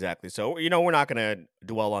 Exactly. So, we're not going to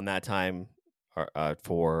dwell on that time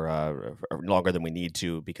for longer than we need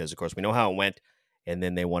to, because, of course, we know how it went. And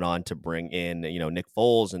then they went on to bring in, Nick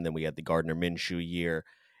Foles, and then we had the Gardner Minshew year.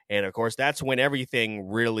 And, of course, that's when everything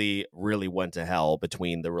really, really went to hell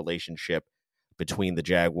between the relationship between the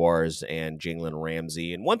Jaguars and Jalen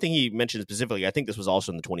Ramsey. And one thing he mentioned specifically, I think this was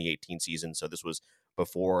also in the 2018 season, so this was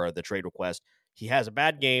before the trade request. He has a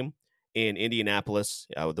bad game in Indianapolis,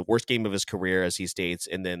 the worst game of his career, as he states,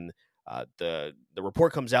 and then the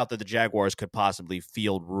report comes out that the Jaguars could possibly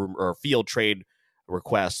field trade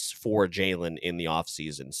requests for Jalen in the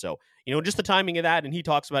offseason. So, just the timing of that, and he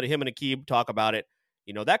talks about it, him and Aqib talk about it,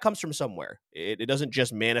 that comes from somewhere. It doesn't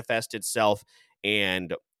just manifest itself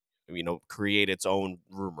and create its own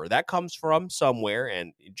rumor. That comes from somewhere,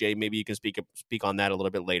 and Jay, maybe you can speak on that a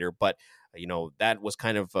little bit later, but that was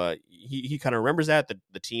kind of he kind of remembers that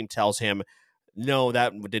the team tells him, no,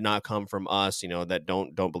 that did not come from us, that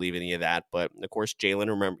don't believe any of that. But of course,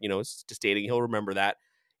 Jalen is stating he'll remember that.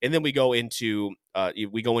 And then we go into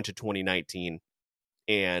 2019,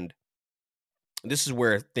 and this is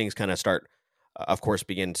where things kind of start,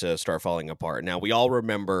 begin to start falling apart. Now, we all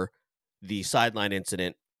remember the sideline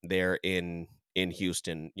incident there in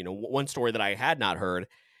Houston. One story that I had not heard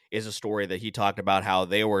is a story that he talked about how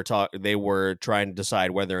they were trying to decide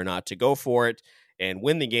whether or not to go for it and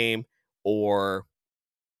win the game or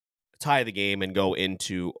tie the game and go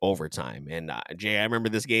into overtime. And Jay, I remember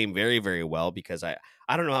this game very, very well, because I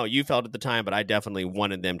don't know how you felt at the time, but I definitely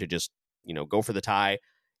wanted them to just, go for the tie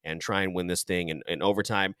and try and win this thing in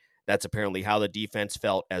overtime. That's apparently how the defense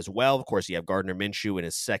felt as well. Of course, you have Gardner Minshew in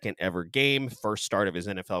his second ever game, first start of his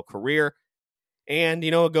NFL career. And,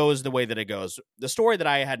 it goes the way that it goes. The story that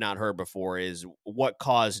I had not heard before is what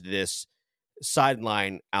caused this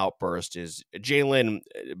sideline outburst is Jalen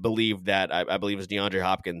believed that, I believe it was DeAndre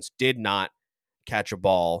Hopkins, did not catch a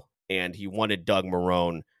ball, and he wanted Doug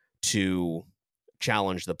Marrone to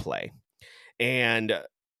challenge the play. And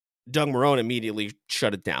Doug Marrone immediately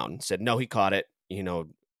shut it down, said, no, he caught it,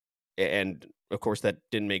 and of course that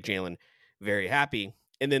didn't make Jalen very happy.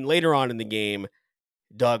 And then later on in the game,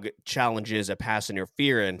 Doug challenges a pass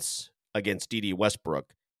interference against Dede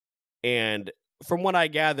Westbrook. And from what I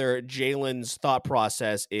gather, Jalen's thought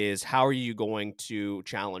process is, how are you going to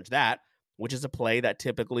challenge that, which is a play that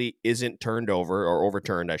typically isn't turned over, or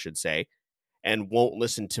overturned, I should say, and won't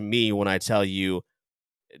listen to me when I tell you,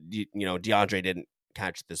 DeAndre didn't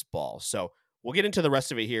catch this ball. So we'll get into the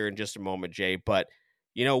rest of it here in just a moment, Jay. But,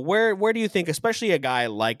 where do you think, especially a guy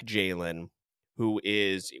like Jalen, who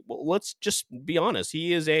is, well, let's just be honest,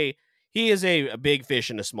 he is a big fish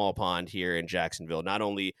in a small pond here in Jacksonville, not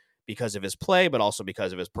only because of his play, but also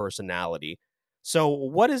because of his personality. So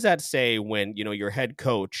what does that say when, your head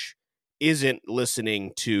coach isn't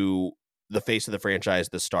listening to the face of the franchise,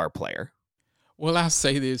 the star player? Well, I'll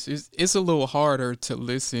say this. It's a little harder to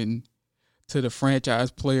listen to the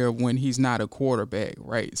franchise player when he's not a quarterback,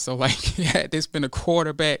 right? So, had this been a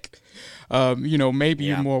quarterback, maybe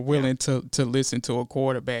you're more willing to listen to a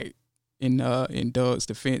quarterback in Doug's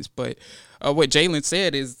defense. But what Jalen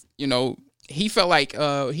said is, he felt like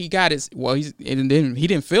he got his, and then he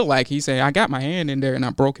didn't feel like, he said, I got my hand in there and I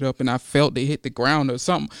broke it up and I felt it hit the ground or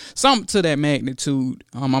something to that magnitude.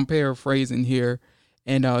 I'm paraphrasing here.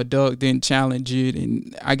 And Doug didn't challenge it,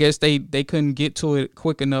 and I guess they couldn't get to it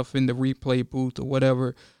quick enough in the replay booth or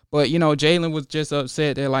whatever. But, Jalen was just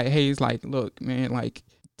upset. They're like, hey, he's like, look, man,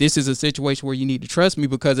 this is a situation where you need to trust me,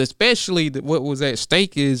 because especially what was at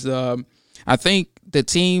stake is I think the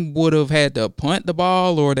team would have had to punt the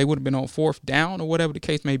ball, or they would have been on 4th down, or whatever the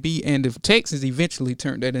case may be. And if Texas eventually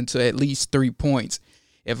turned that into at least 3 points,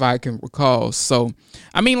 if I can recall. So,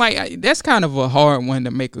 I mean, like, that's kind of a hard one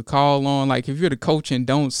to make a call on. Like, if you're the coach and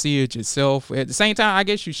don't see it yourself, at the same time, I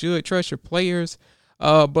guess you should trust your players.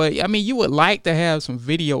 But I mean, you would like to have some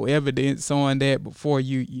video evidence on that before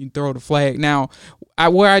you throw the flag. Now,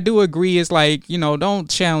 where I do agree is, like, don't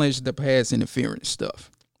challenge the pass interference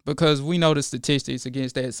stuff, because we know the statistics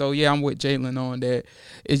against that. So yeah, I'm with Jalen on that.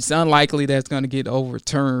 It's unlikely that's going to get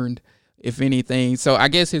overturned, if anything. So I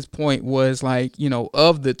guess his point was, like,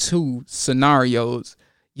 of the two scenarios,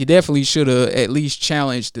 you definitely should have at least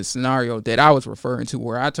challenged the scenario that I was referring to,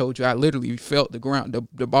 where I told you I literally felt the ground,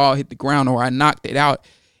 the ball hit the ground, or I knocked it out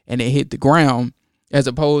and it hit the ground, as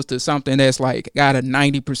opposed to something that's like got a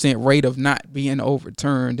 90% rate of not being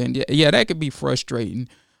overturned. And yeah, that could be frustrating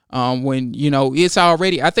when, it's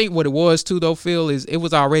already, I think what it was too, though, Phil, is it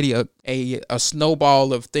was already a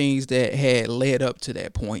snowball of things that had led up to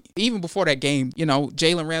that point. Even before that game,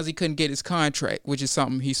 Jalen Ramsey couldn't get his contract, which is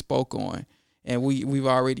something he spoke on, and we've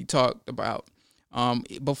already talked about.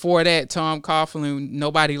 Before that, Tom Coughlin,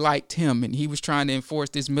 nobody liked him, and he was trying to enforce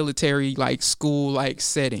this military, like, school, like,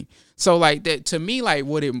 setting. So, like, that, to me, like,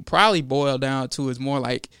 what it probably boiled down to is more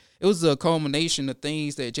like it was a culmination of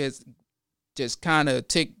things that just kind of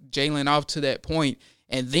ticked Jalen off to that point.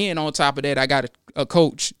 And then on top of that, I got a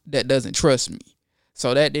coach that doesn't trust me.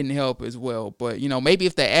 So that didn't help as well. But, maybe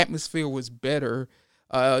if the atmosphere was better,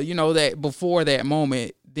 that before that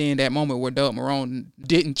moment, then that moment where Doug Marrone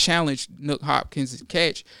didn't challenge Nuk Hopkins'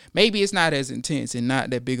 catch, maybe it's not as intense and not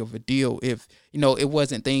that big of a deal if, it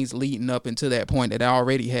wasn't things leading up into that point that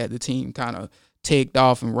already had the team kind of ticked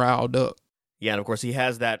off and riled up. Yeah, and of course he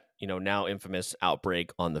has that, now infamous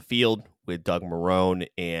outbreak on the field with Doug Marrone.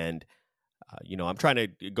 And, I'm trying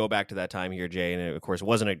to go back to that time here, Jay, and of course it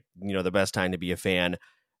wasn't the best time to be a fan.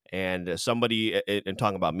 And somebody, and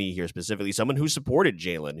talking about me here specifically, someone who supported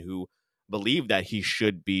Jalen, who believed that he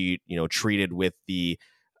should be, treated with the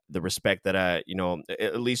respect that,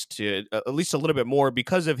 at least a little bit more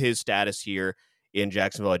because of his status here in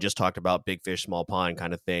Jacksonville. I just talked about big fish, small pond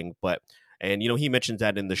kind of thing, and he mentions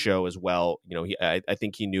that in the show as well. I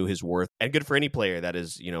think he knew his worth, and good for any player that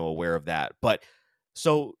is, aware of that. But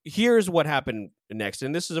so here's what happened next.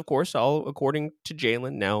 And this is, of course, all according to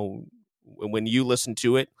Jalen. Now, when you listen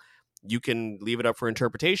to it, you can leave it up for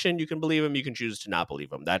interpretation. You can believe him. You can choose to not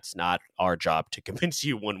believe him. That's not our job to convince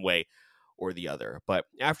you one way or the other. But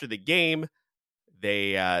after the game,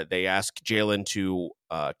 they asked Jalen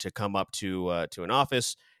to come up to an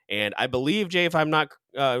office. And I believe, Jay, if I'm not,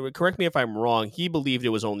 correct me if I'm wrong, he believed it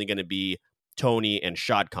was only going to be Tony and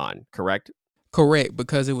Shad Khan, correct? Correct,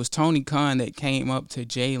 because it was Tony Khan that came up to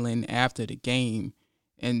Jalen after the game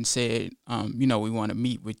and said, we want to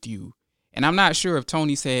meet with you. And I'm not sure if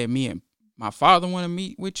Tony said me and my father want to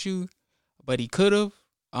meet with you, but he could have.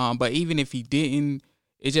 But even if he didn't,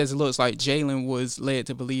 it just looks like Jalen was led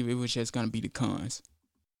to believe it was just going to be the Khans.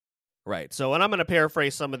 Right. So, and I'm going to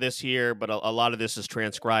paraphrase some of this here, but a lot of this is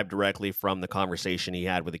transcribed directly from the conversation he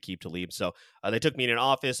had with Aqib Talib. So they took me in an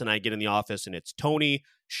office, and I get in the office, and it's Tony,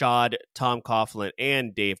 Shad, Tom Coughlin,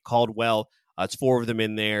 and Dave Caldwell. It's 4 of them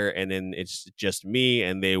in there, and then it's just me,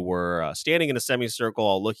 and they were standing in a semicircle,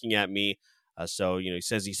 all looking at me. So, he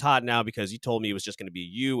says he's hot now because he told me it was just going to be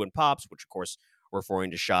you and Pops, which, of course, referring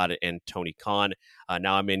to Shad and Tony Khan.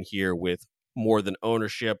 Now I'm in here with More Than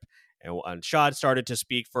Ownership, and Shad started to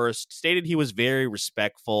speak first, stated he was very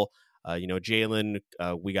respectful. Jalen,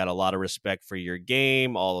 we got a lot of respect for your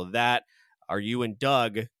game, all of that. Are you and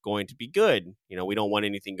Doug going to be good? We don't want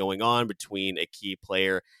anything going on between a key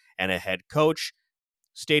player and a head coach.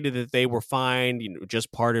 Stated that they were fine,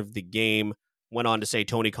 just part of the game. Went on to say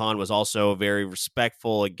Tony Khan was also very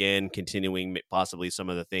respectful, again, continuing possibly some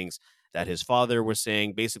of the things that his father was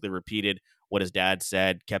saying, basically repeated what his dad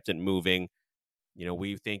said, kept it moving.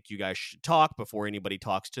 We think you guys should talk before anybody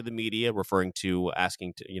talks to the media, referring to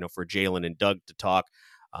asking to, for Jalen and Doug to talk.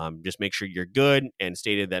 Just make sure you're good, and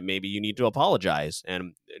stated that maybe you need to apologize.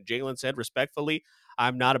 And Jalen said respectfully,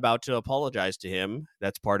 I'm not about to apologize to him.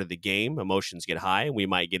 That's part of the game. Emotions get high. We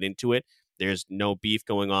might get into it. There's no beef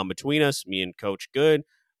going on between us. Me and Coach good.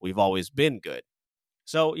 We've always been good.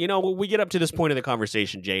 So, we get up to this point of the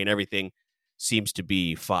conversation, Jay, and everything seems to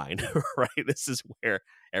be fine, right? This is where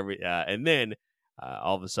and then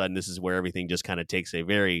all of a sudden, this is where everything just kind of takes a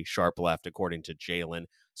very sharp left, according to Jalen.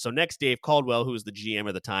 So next, Dave Caldwell, who was the GM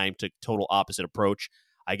at the time, took total opposite approach.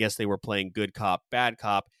 I guess they were playing good cop, bad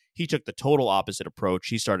cop. He took the total opposite approach.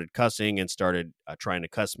 He started cussing and started trying to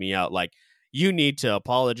cuss me out. Like, you need to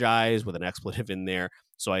apologize, with an expletive in there.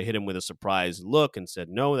 So I hit him with a surprised look and said,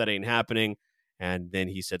 no, that ain't happening. And then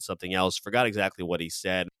he said something else, forgot exactly what he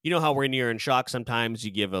said. You know how when you're in shock, sometimes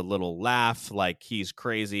you give a little laugh like he's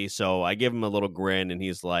crazy. So I give him a little grin and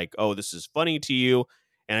he's like, oh, this is funny to you.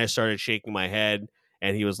 And I started shaking my head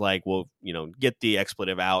and he was like, well, get the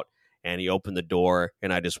expletive out. And he opened the door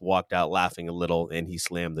and I just walked out laughing a little and he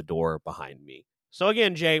slammed the door behind me. So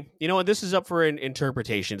again, Jay, this is up for an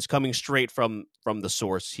interpretation. It's coming straight from the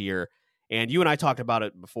source here. And you and I talked about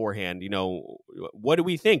it beforehand. What do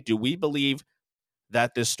we think? Do we believe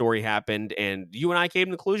that this story happened? And you and I came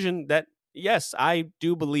to the conclusion that, yes, I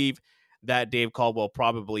do believe that Dave Caldwell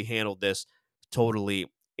probably handled this totally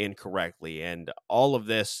incorrectly. And all of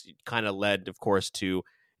this kind of led, of course, to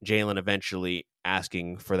Jalen eventually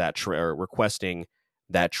asking for that or requesting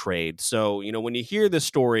that trade. So, when you hear this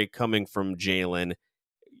story coming from Jalen,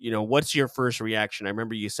 what's your first reaction? I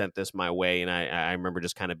remember you sent this my way, and I remember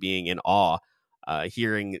just kind of being in awe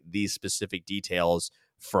hearing these specific details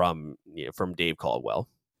from Dave Caldwell.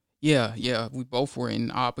 Yeah, we both were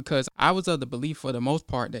in awe because I was of the belief for the most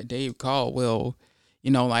part that Dave Caldwell,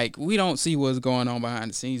 we don't see what's going on behind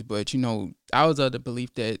the scenes, but, I was of the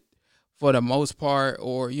belief that for the most part,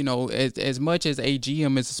 or, as much as a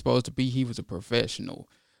GM is supposed to be, he was a professional.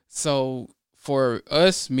 So for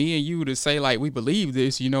us, me and you, to say like we believe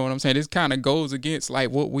this, you know what I'm saying? This kind of goes against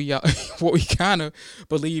like what we kind of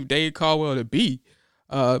believe Dave Caldwell to be.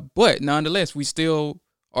 But nonetheless, we still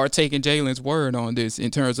are taking Jalen's word on this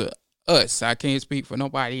in terms of us. I can't speak for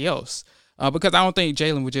nobody else because I don't think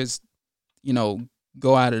Jalen would just,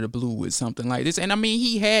 go out of the blue with something like this. And I mean,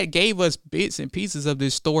 he gave us bits and pieces of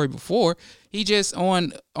this story before. He just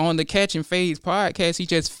on the Catch and Fades podcast, he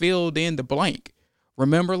just filled in the blank.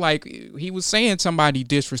 Remember, like he was saying somebody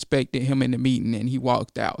disrespected him in the meeting and he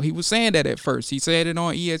walked out. He was saying that at first. He said it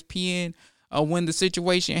on ESPN when the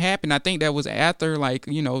situation happened. I think that was after,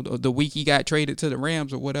 the week he got traded to the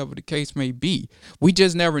Rams or whatever the case may be. We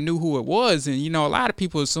just never knew who it was. And, a lot of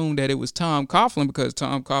people assumed that it was Tom Coughlin because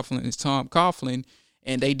Tom Coughlin is Tom Coughlin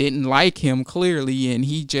and they didn't like him clearly. And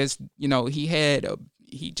he just, he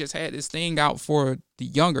just had this thing out for the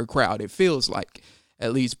younger crowd, it feels like,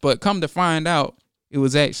 at least. But come to find out, it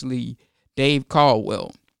was actually Dave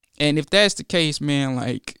Caldwell. And if that's the case, man,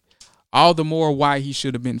 like all the more why he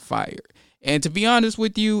should have been fired. And to be honest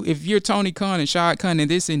with you, if you're Tony Khan and Shad Khan and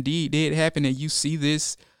this indeed did happen and you see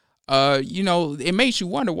this, it makes you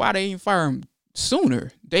wonder why they didn't fire him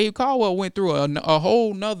sooner. Dave Caldwell went through a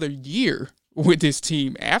whole nother year with this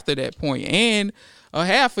team after that point and a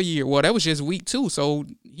half a year. Well, that was just week 2. So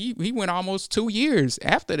he went almost 2 years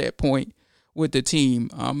after that point with the team.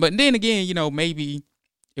 But then again, maybe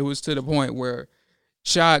it was to the point where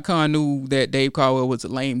Shad Khan knew that Dave Caldwell was a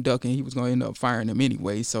lame duck and he was going to end up firing him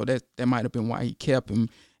anyway. So that might have been why he kept him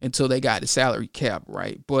until they got the salary cap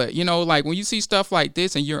right. But, like when you see stuff like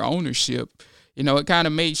this and your ownership, it kind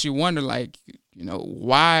of makes you wonder, like,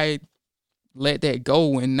 why let that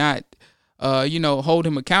go and not, hold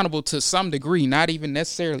him accountable to some degree, not even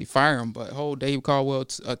necessarily fire him, but hold Dave Caldwell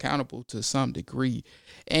accountable to some degree.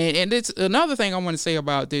 And it's another thing I want to say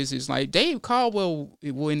about this is like Dave Caldwell,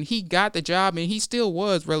 when he got the job, and he still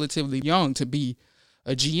was relatively young to be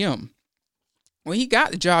a GM. When he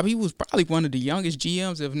got the job, he was probably one of the youngest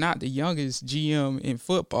GMs, if not the youngest GM in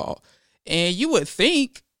football. And you would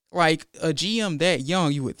think like a GM that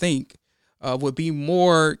young, you would think would be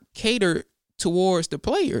more catered towards the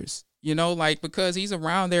players, because he's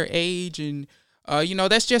around their age and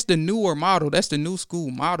that's just the newer model. That's the new school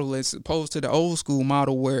model as opposed to the old school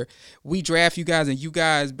model where we draft you guys and you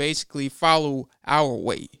guys basically follow our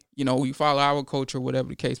way. We follow our culture, whatever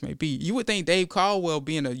the case may be. You would think Dave Caldwell,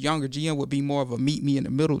 being a younger GM, would be more of a meet me in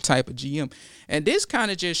the middle type of GM. And this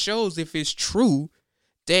kind of just shows, if it's true,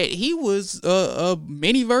 that he was a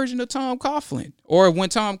mini version of Tom Coughlin. Or when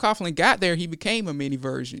Tom Coughlin got there, he became a mini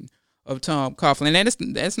version of Tom Coughlin.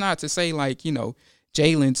 And that's not to say like,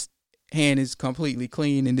 Jalen's hand is completely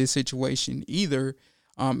clean in this situation either,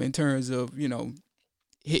 in terms of,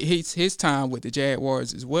 his time with the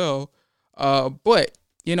Jaguars as well. But,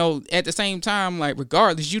 at the same time, like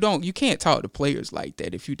regardless, you can't talk to players like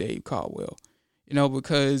that if you Dave Caldwell,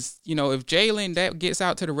 because, if Jalen, that gets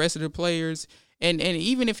out to the rest of the players, and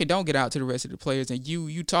even if it don't get out to the rest of the players and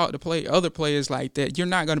you talk to other players like that, you're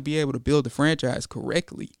not going to be able to build the franchise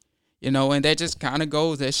correctly, and that just kind of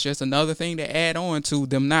goes, that's just another thing to add on to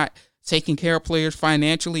them not taking care of players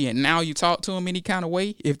financially, and now you talk to them any kind of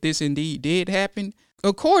way. If this indeed did happen,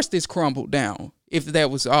 of course this crumbled down. if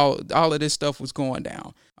that was all of this stuff was going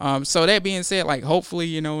down. So that being said, like, hopefully,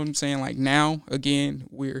 you know what I'm saying, like, now, again,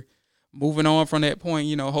 we're moving on from that point.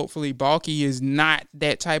 You know, hopefully Balky is not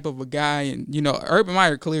that type of a guy. And, you know, Urban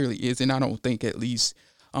Meyer clearly is, and I don't think, at least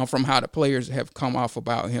from how the players have come off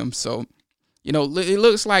about him. So, you know, it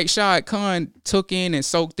looks like Shad Khan took in and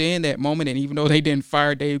soaked in that moment. And even though they didn't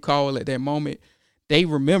fire Dave Caldwell at that moment, they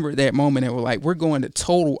remembered that moment and were like, we're going the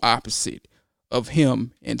total opposite of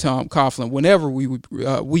him and Tom Coughlin whenever we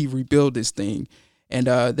rebuild this thing. And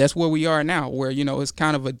that's where we are now, where, you know, it's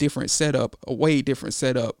kind of a different setup, a way different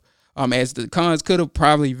setup, as the Khans could have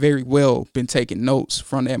probably very well been taking notes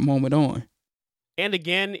from that moment on. And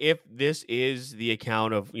again, if this is the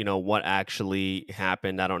account of, you know, what actually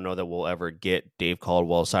happened, I don't know that we'll ever get Dave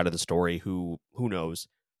Caldwell's side of the story. Who knows?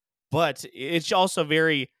 But it's also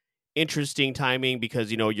very interesting timing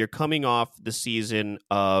because, you know, you're coming off the season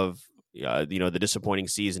of, you know, the disappointing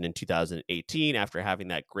season in 2018 after having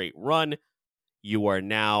that great run. You are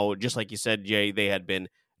now, just like you said, Jay,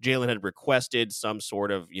 Jalen had requested some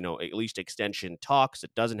sort of, you know, at least extension talks.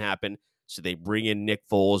 It doesn't happen. So they bring in Nick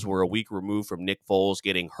Foles. We're a week removed from Nick Foles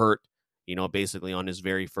getting hurt, you know, basically on his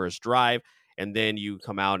very first drive. And then you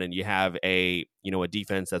come out and you have a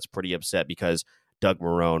defense that's pretty upset because Doug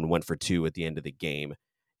Marrone went for 2 at the end of the game.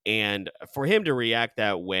 And for him to react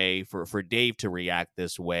that way, for Dave to react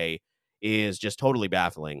this way is just totally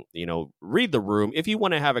baffling. You know, read the room. If you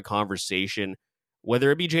want to have a conversation,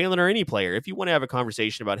 whether it be Jalen or any player, if you want to have a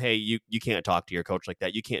conversation about, hey, you can't talk to your coach like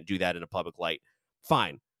that, you can't do that in a public light,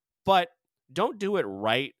 fine. But don't do it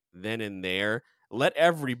right then and there. Let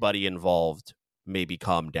everybody involved maybe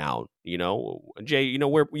calm down. You know, Jay, you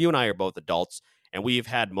know, you and I are both adults, and we've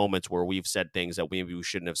had moments where we've said things that maybe we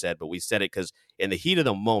shouldn't have said, but we said it because in the heat of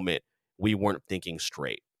the moment, we weren't thinking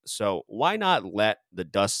straight. So why not let the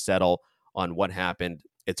dust settle on what happened?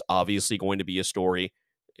 It's obviously going to be a story.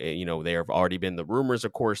 You know, there have already been the rumors,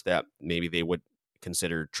 of course, that maybe they would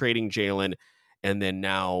consider trading Jalen, and then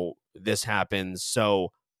now this happens.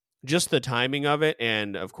 So just the timing of it,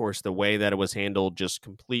 and of course the way that it was handled, just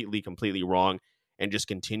completely wrong, and just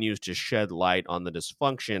continues to shed light on the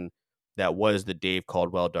dysfunction that was the Dave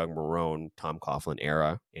Caldwell, Doug Marrone, Tom Coughlin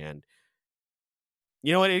era. And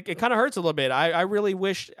you know, it kind of hurts a little bit. I really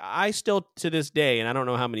wish, I still to this day, and I don't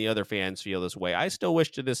know how many other fans feel this way, I still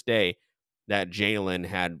wish to this day that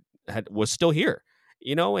Jalen was still here.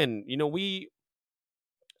 You know, and you know, we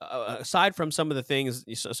aside from some of the things,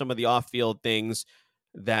 some of the off-field things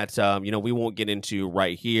that, you know, we won't get into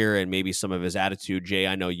right here, and maybe some of his attitude. Jay,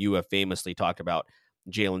 I know you have famously talked about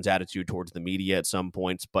Jalen's attitude towards the media at some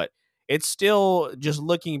points, but it's still, just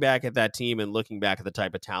looking back at that team and looking back at the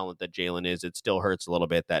type of talent that Jalen is, it still hurts a little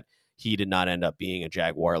bit that he did not end up being a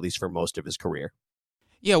Jaguar, at least for most of his career.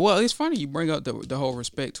 Yeah, well, it's funny you bring up the whole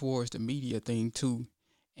respect towards the media thing, too.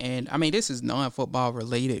 And, I mean, this is non-football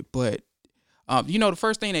related, but, you know, the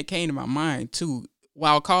first thing that came to my mind, too,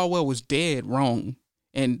 while Caldwell was dead wrong,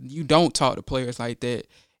 and you don't talk to players like that,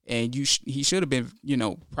 and he should have been, you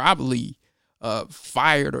know, probably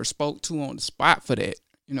fired or spoke to on the spot for that,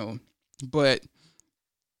 you know. But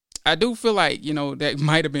I do feel like, you know, that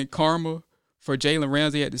might have been karma for Jalen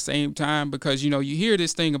Ramsey at the same time, because, you know, you hear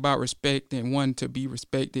this thing about respect and wanting to be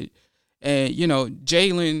respected. And, you know,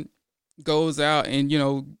 Jalen goes out and, you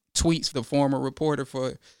know, tweets the former reporter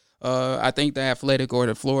for, I think, the Athletic or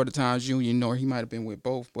the Florida Times Union, or he might have been with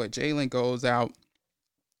both. But Jalen goes out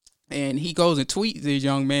and he goes and tweets this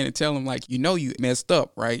young man and tell him, like, you know, you messed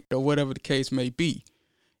up, right? Or whatever the case may be.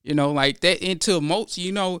 You know, like that, into most,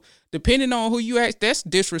 you know, depending on who you ask, that's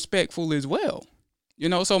disrespectful as well. You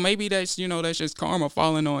know, so maybe that's, you know, that's just karma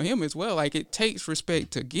falling on him as well. Like, it takes respect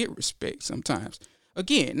to get respect sometimes.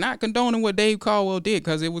 Again, not condoning what Dave Caldwell did,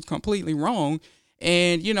 because it was completely wrong.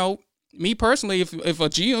 And, you know, me personally, if a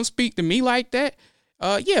GM speak to me like that,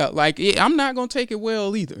 yeah, like, I'm not going to take it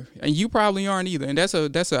well either. And you probably aren't either. And that's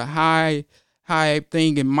a high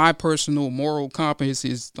thing in my personal moral compass,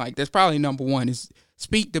 is like, that's probably number one, is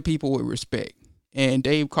speak to people with respect. And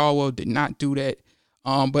Dave Caldwell did not do that.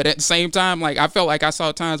 But at the same time, like, I felt like I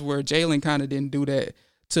saw times where Jalen kind of didn't do that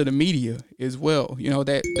to the media as well. You know,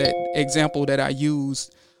 that example that I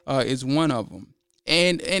used is one of them.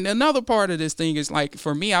 And another part of this thing is, like,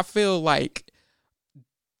 for me, I feel like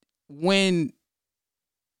when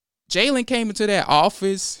Jalen came into that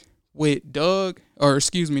office with Doug, or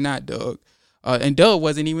excuse me, not Doug, and Doug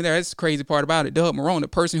wasn't even there. That's the crazy part about it. Doug Marrone, the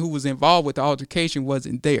person who was involved with the altercation,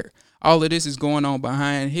 wasn't there. All of this is going on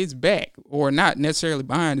behind his back, or not necessarily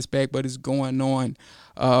behind his back, but it's going on,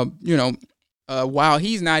 you know, while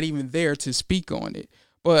he's not even there to speak on it.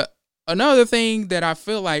 But Another thing that I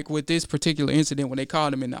feel like with this particular incident, when they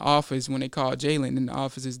called him in the office, when they called Jalen in the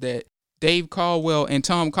office, is that Dave Caldwell and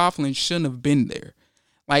Tom Coughlin shouldn't have been there.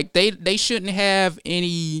 Like they shouldn't have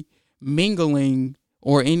any mingling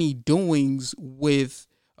or any doings with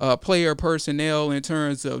player personnel in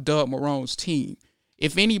terms of Doug Marone's team.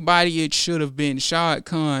 If anybody, it should have been Shad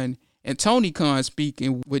Khan and Tony Khan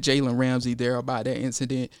speaking with Jalen Ramsey there about that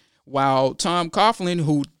incident, while Tom Coughlin,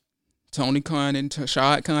 who Tony Khan and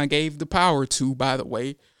Shad Khan gave the power to, by the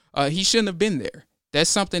way, he shouldn't have been there. That's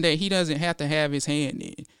something that he doesn't have to have his hand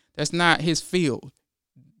in. That's not his field.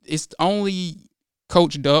 It's only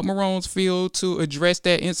Coach Doug Marone's field to address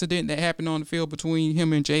that incident that happened on the field between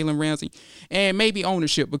him and Jalen Ramsey, and maybe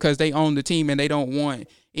ownership because they own the team and they don't want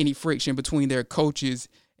any friction between their coaches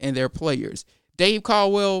and their players. Dave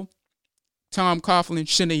Caldwell, Tom Coughlin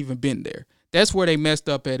shouldn't have even been there. That's where they messed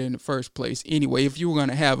up at in the first place. Anyway, if you were going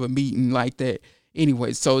to have a meeting like that,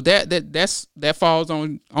 anyway, so that falls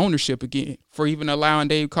on ownership again for even allowing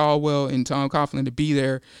Dave Caldwell and Tom Coughlin to be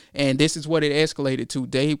there. And this is what it escalated to.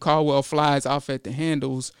 Dave Caldwell flies off at the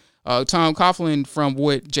handles. Tom Coughlin, from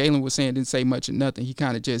what Jalen was saying, didn't say much or nothing. He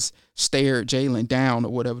kind of just stared Jalen down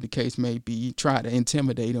or whatever the case may be. He tried to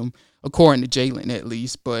intimidate him, according to Jalen at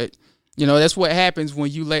least. But you know, that's what happens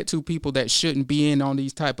when you let two people that shouldn't be in on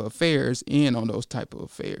these type of affairs in on those type of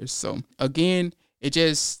affairs. So again, it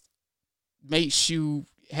just makes you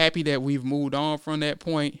happy that we've moved on from that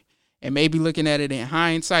point, and maybe looking at it in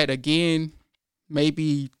hindsight again,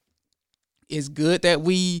 maybe it's good that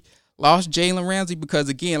we lost Jalen Ramsey, because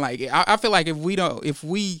again, like I feel like if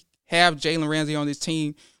we have Jalen Ramsey on this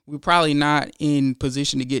team, we're probably not in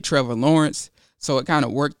position to get Trevor Lawrence. So it kind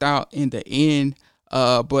of worked out in the end.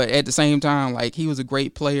 But at the same time, like, he was a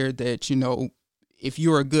great player that, you know, if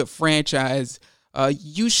you're a good franchise,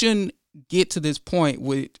 you shouldn't get to this point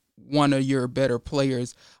with one of your better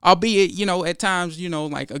players, albeit, you know, at times, you know,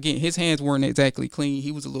 like, again, his hands weren't exactly clean.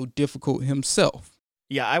 He was a little difficult himself.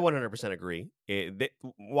 Yeah, I 100% agree.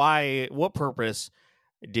 What purpose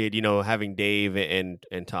did, you know, having Dave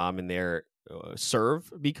and Tom in there serve?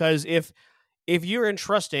 Because if you're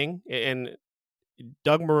entrusting and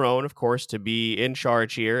Doug Marrone, of course, to be in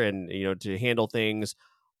charge here and, you know, to handle things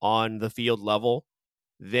on the field level,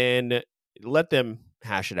 then let them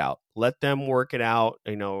hash it out. Let them work it out.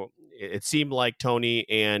 You know, it seemed like Tony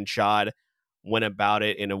and Shad went about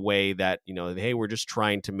it in a way that, you know, hey, we're just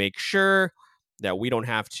trying to make sure that we don't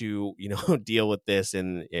have to, you know, deal with this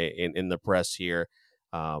in the press here,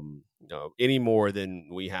 you know, any more than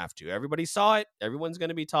we have to. Everybody saw it. Everyone's going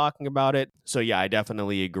to be talking about it. So yeah, I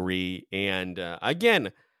definitely agree. And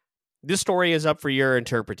again, this story is up for your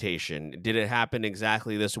interpretation. Did it happen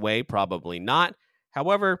exactly this way? Probably not.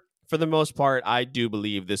 However, for the most part, I do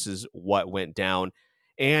believe this is what went down.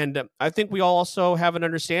 And I think we all also have an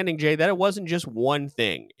understanding, Jay, that it wasn't just one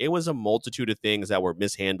thing. It was a multitude of things that were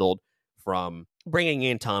mishandled, from bringing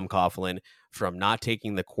in Tom Coughlin, from not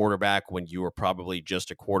taking the quarterback when you were probably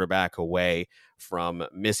just a quarterback away, from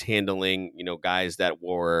mishandling, you know, guys that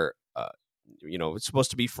were, you know,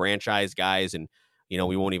 supposed to be franchise guys. And, you know,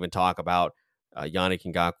 we won't even talk about Yannick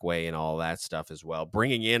Ngakoue and all that stuff as well.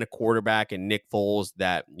 Bringing in a quarterback in Nick Foles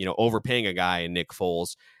that, you know, overpaying a guy in Nick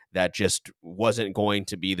Foles that just wasn't going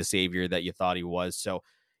to be the savior that you thought he was. So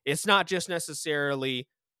it's not just necessarily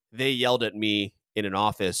they yelled at me in an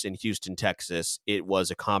office in Houston, Texas. It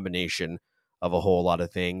was a combination of a whole lot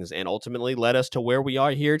of things, and ultimately led us to where we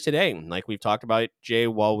are here today. Like we've talked about, Jay,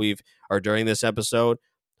 during this episode,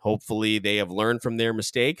 hopefully they have learned from their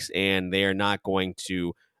mistakes and they are not going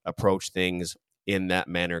to approach things in that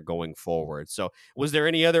manner going forward. So were there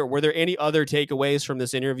any other takeaways from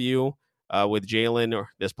this interview with Jalen, or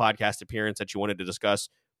this podcast appearance, that you wanted to discuss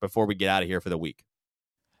before we get out of here for the week?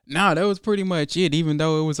 No, that was pretty much it, even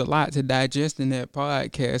though it was a lot to digest in that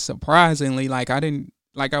podcast. Surprisingly, like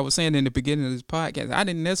I was saying in the beginning of this podcast, I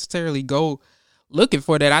didn't necessarily go looking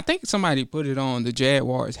for that. I think somebody put it on the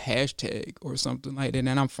Jaguars hashtag or something like that,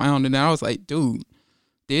 and I found it, and I was like, dude,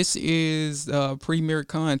 this is premier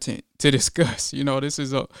content to discuss. You know, this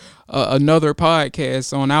is another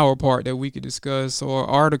podcast on our part that we could discuss, or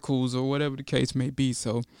articles, or whatever the case may be.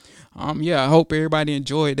 So, yeah, I hope everybody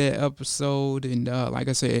enjoyed that episode. And like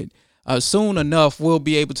I said, soon enough, we'll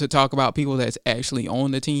be able to talk about people that's actually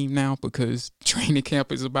on the team now, because training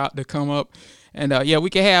camp is about to come up. And yeah, we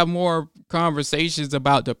can have more conversations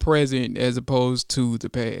about the present as opposed to the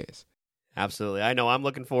past. Absolutely. I know I'm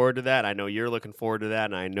looking forward to that. I know you're looking forward to that.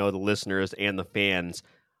 And I know the listeners and the fans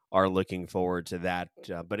are looking forward to that.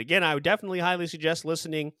 But again, I would definitely highly suggest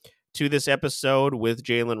listening to this episode with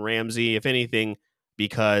Jalen Ramsey, if anything,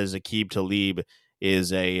 because Aqib Talib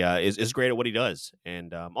is great at what he does.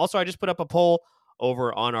 And also, I just put up a poll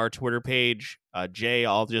over on our Twitter page. Jay,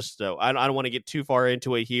 I'll just I don't want to get too far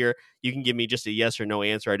into it here. You can give me just a yes or no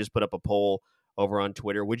answer. I just put up a poll over on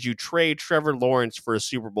Twitter. Would you trade Trevor Lawrence for a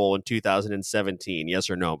Super Bowl in 2017? Yes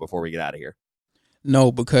or no, before we get out of here?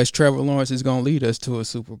 No, because Trevor Lawrence is going to lead us to a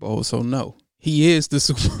Super Bowl. So no, he is the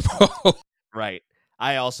Super Bowl. Right.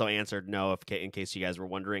 I also answered no, in case you guys were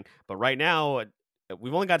wondering. But right now,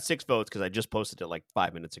 we've only got 6 votes because I just posted it like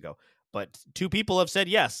 5 minutes ago. But 2 people have said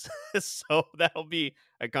yes. So that'll be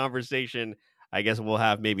a conversation I guess we'll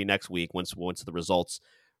have maybe next week once the results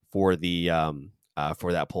for the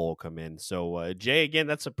for that poll come in. So Jay, again,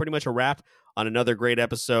 that's pretty much a wrap on another great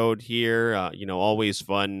episode here. Always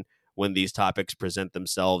fun when these topics present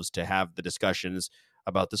themselves to have the discussions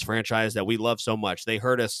about this franchise that we love so much. They've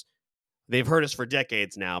heard us for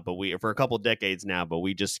decades now, for a couple decades now, but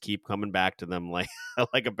we just keep coming back to them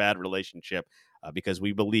like a bad relationship because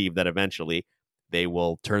we believe that eventually they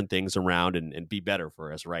will turn things around and be better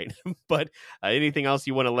for us, right? But anything else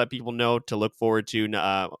you want to let people know to look forward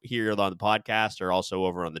to here on the podcast or also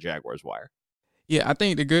over on the Jaguars Wire? Yeah, I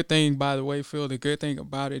think the good thing, by the way, Phil, the good thing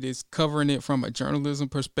about it is covering it from a journalism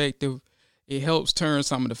perspective. It helps turn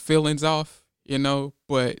some of the feelings off,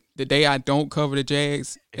 but the day I don't cover the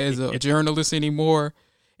Jags as a journalist anymore,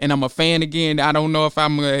 and I'm a fan again, I don't know if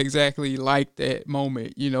I'm going to exactly like that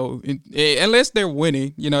moment, unless they're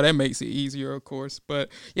winning, that makes it easier, of course. But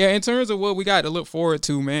yeah, in terms of what we got to look forward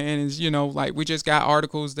to, man, is, we just got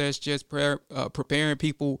articles that's just preparing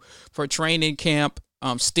people for training camp.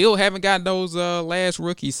 Still haven't got those last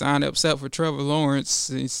rookies signed up except for Trevor Lawrence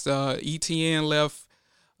since ETN left.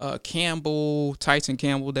 Tyson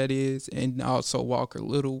Campbell, that is, and also Walker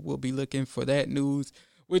Little will be looking for that news,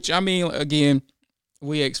 which, again,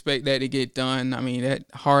 we expect that to get done. That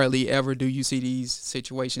hardly ever do you see these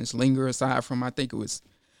situations linger aside from, I think it was,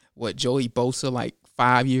 Joey Bosa like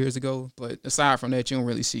 5 years ago. But aside from that, you don't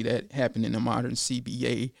really see that happen in the modern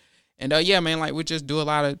CBA. And, we just do a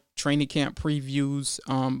lot of training camp previews,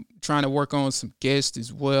 trying to work on some guests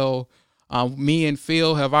as well. Me and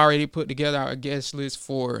Phil have already put together our guest list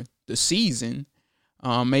for the season.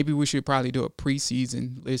 Maybe we should probably do a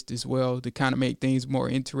preseason list as well to kind of make things more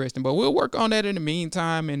interesting. But we'll work on that in the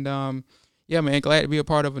meantime. And, glad to be a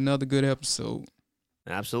part of another good episode.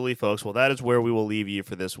 Absolutely, folks. Well, that is where we will leave you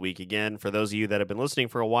for this week. Again, for those of you that have been listening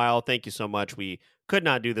for a while, thank you so much. We could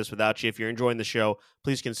not do this without you. If you're enjoying the show,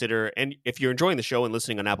 please consider, and if you're enjoying the show and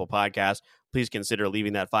listening on Apple Podcasts, please consider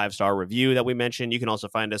leaving that 5-star review that we mentioned. You can also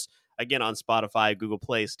find us, again, on Spotify, Google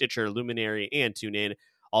Play, Stitcher, Luminary, and TuneIn.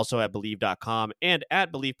 Also at Believe.com and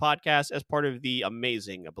at Believe Podcast as part of the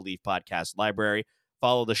amazing Believe Podcast library.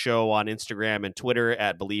 Follow the show on Instagram and Twitter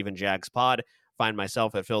at Believe in Jags Pod. Find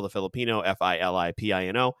myself at Phil the Filipino,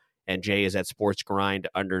 Filipino, and Jay is at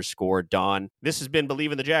sportsgrind_Don. This has been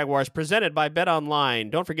Believe in the Jaguars, presented by BetOnline.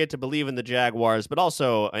 Don't forget to believe in the Jaguars, but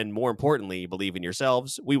also, and more importantly, believe in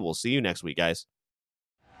yourselves. We will see you next week, guys.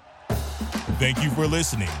 Thank you for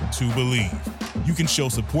listening to Believe. You can show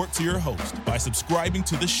support to your host by subscribing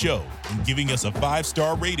to the show and giving us a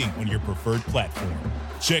 5-star rating on your preferred platform.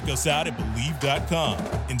 Check us out at Believe.com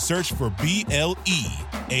and search for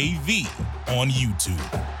BLEAV on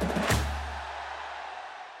YouTube.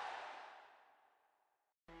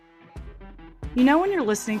 When you're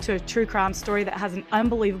listening to a true crime story that has an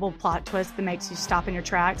unbelievable plot twist that makes you stop in your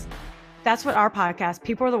tracks? That's what our podcast,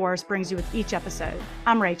 People Are the Worst, brings you with each episode.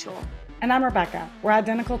 I'm Rachel. And I'm Rebecca. We're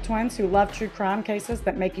identical twins who love true crime cases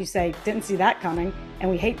that make you say, didn't see that coming,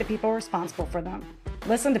 and we hate the people responsible for them.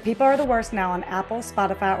 Listen to People Are the Worst now on Apple,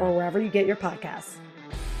 Spotify, or wherever you get your podcasts.